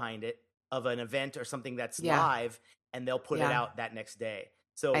photo behind it of an event or something that's live, and they'll put it out that next day.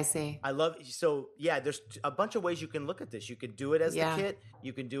 So I see. There's a bunch of ways you can look at this. You could do it as the kit,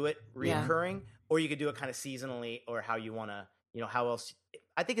 you can do it reoccurring, or you could do it kind of seasonally, or how you want to, how else.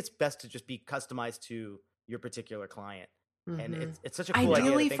 I think it's best to just be customized to your particular client. And it's such a cool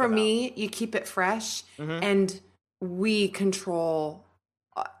idea to think for about. Me, you keep it fresh and we control,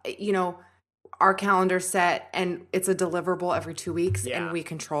 our calendar set and it's a deliverable every 2 weeks Yeah. and we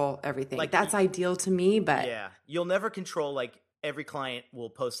control everything. Like, That's ideal to me, but Yeah. You'll never control, like, every client will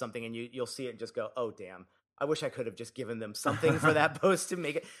post something and you'll see it and just go, oh, damn. I wish I could have just given them something for that post to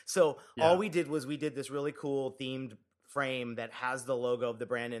make it. So all we did was we did this really cool themed frame that has the logo of the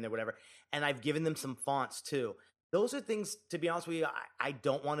brand in there, whatever. And I've given them some fonts too. Those are things, to be honest with you, I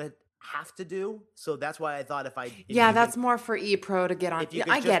don't want to have to do. So that's why I thought if that's more for ePro to get on. if you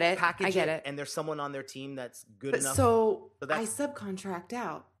I could get just it. package I get it. and there's someone on their team that's good But enough. so I that's subcontract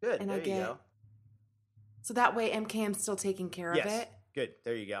out. good. And There I you get go. so that way MKM's still taking care of Yes. it. Good.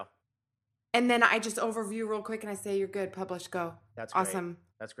 There you go. And then I just overview real quick and I say, you're good, publish, go. That's great. awesome.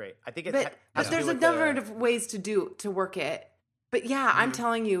 That's great. I think it But has to there's do a with number the- of ways to work it. But yeah, I'm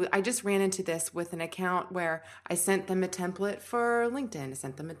telling you, I just ran into this with an account where I sent them a template for LinkedIn,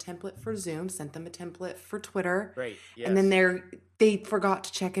 sent them a template for Zoom, sent them a template for Twitter. Great. Yes. And then they forgot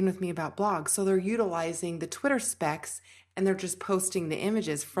to check in with me about blogs. So they're utilizing the Twitter specs and they're just posting the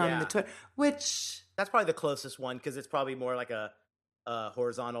images from the Twitter, which That's probably the closest one because it's probably more like a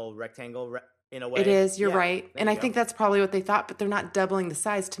horizontal rectangle in a way. it is. You're Yeah, right. there And you I go. think that's probably what they thought, but they're not doubling the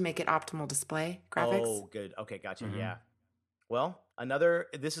size to make it optimal display graphics. Oh, good. Okay, gotcha. Yeah. Well,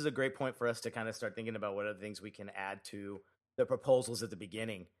 this is a great point for us to kind of start thinking about what other things we can add to the proposals at the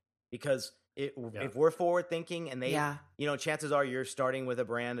beginning. Because if we're forward thinking and they, chances are you're starting with a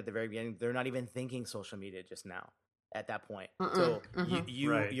brand at the very beginning, they're not even thinking social media just now at that point. So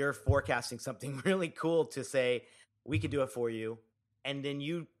you're forecasting something really cool to say, we could do it for you. And then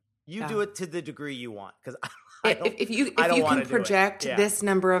you do it to the degree you want. Because if you can project this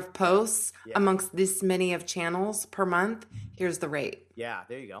number of posts amongst this many of channels per month, here's the rate. Yeah,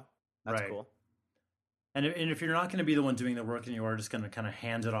 there you go. That's cool. And if you're not going to be the one doing the work and you are just going to kind of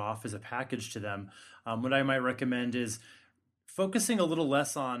hand it off as a package to them, what I might recommend is focusing a little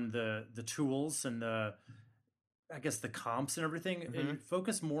less on the tools and the comps and everything, and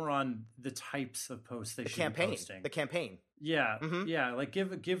focus more on the types of posts they should be posting. The campaign. Yeah. Yeah. Like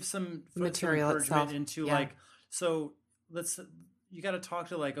give some material encouragement itself. into so you got to talk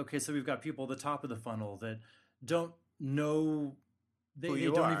to okay, so we've got people at the top of the funnel that don't know, they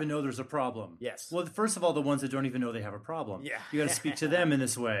don't even know there's a problem. Yes. Well, first of all, the ones that don't even know they have a problem. Yeah. You got to speak to them in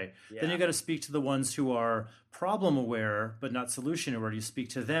this way. Then you got to speak to the ones who are problem aware but not solution aware. You speak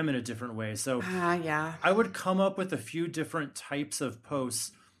to them in a different way. So I would come up with a few different types of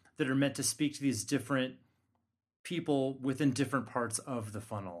posts that are meant to speak to these different people within different parts of the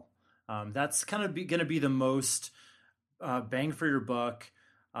funnel. That's kind of going to be the most bang for your buck.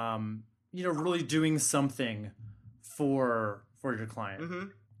 Really doing something for your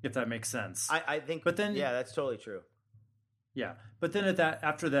client, if that makes sense. I think, but then that's totally true. Yeah, but then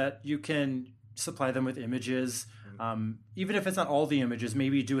after that, you can supply them with images. Even if it's not all the images,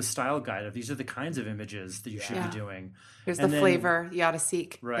 maybe do a style guide of these are the kinds of images that you should be doing. Here's the flavor you ought to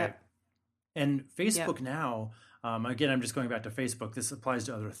seek. Right. Yep. And Facebook now, again, I'm just going back to Facebook. This applies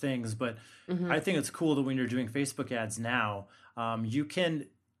to other things, but I think it's cool that when you're doing Facebook ads now, you can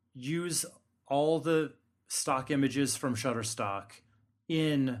use all the stock images from Shutterstock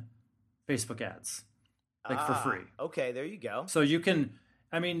in Facebook ads, for free. Okay, there you go. So you can,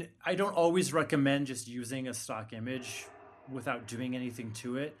 I don't always recommend just using a stock image without doing anything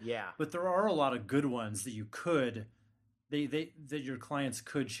to it. Yeah. But there are a lot of good ones that you could, that your clients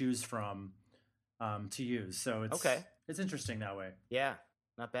could choose from to use. So it's interesting that way. Yeah,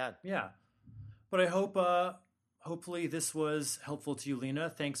 not bad. Yeah. But I hope, hopefully this was helpful to you, Lena.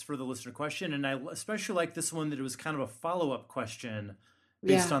 Thanks for the listener question. And I especially like this one that it was kind of a follow-up question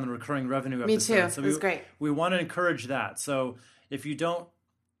based on the recurring revenue episode. Me too. So it was great. We want to encourage that. So if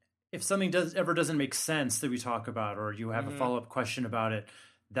something doesn't make sense that we talk about, or you have a follow-up question about it,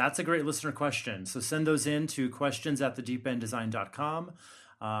 that's a great listener question. So send those in to questions@thedeependdesign.com.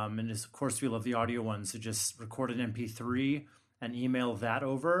 And of course, we love the audio ones. So just record an MP3 and email that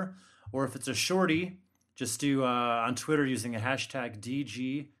over. Or if it's a shorty, just do on Twitter using a hashtag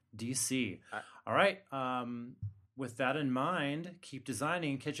DGDC. All right. With that in mind, keep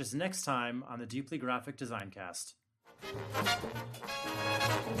designing. Catch us next time on the Deeply Graphic Design Cast.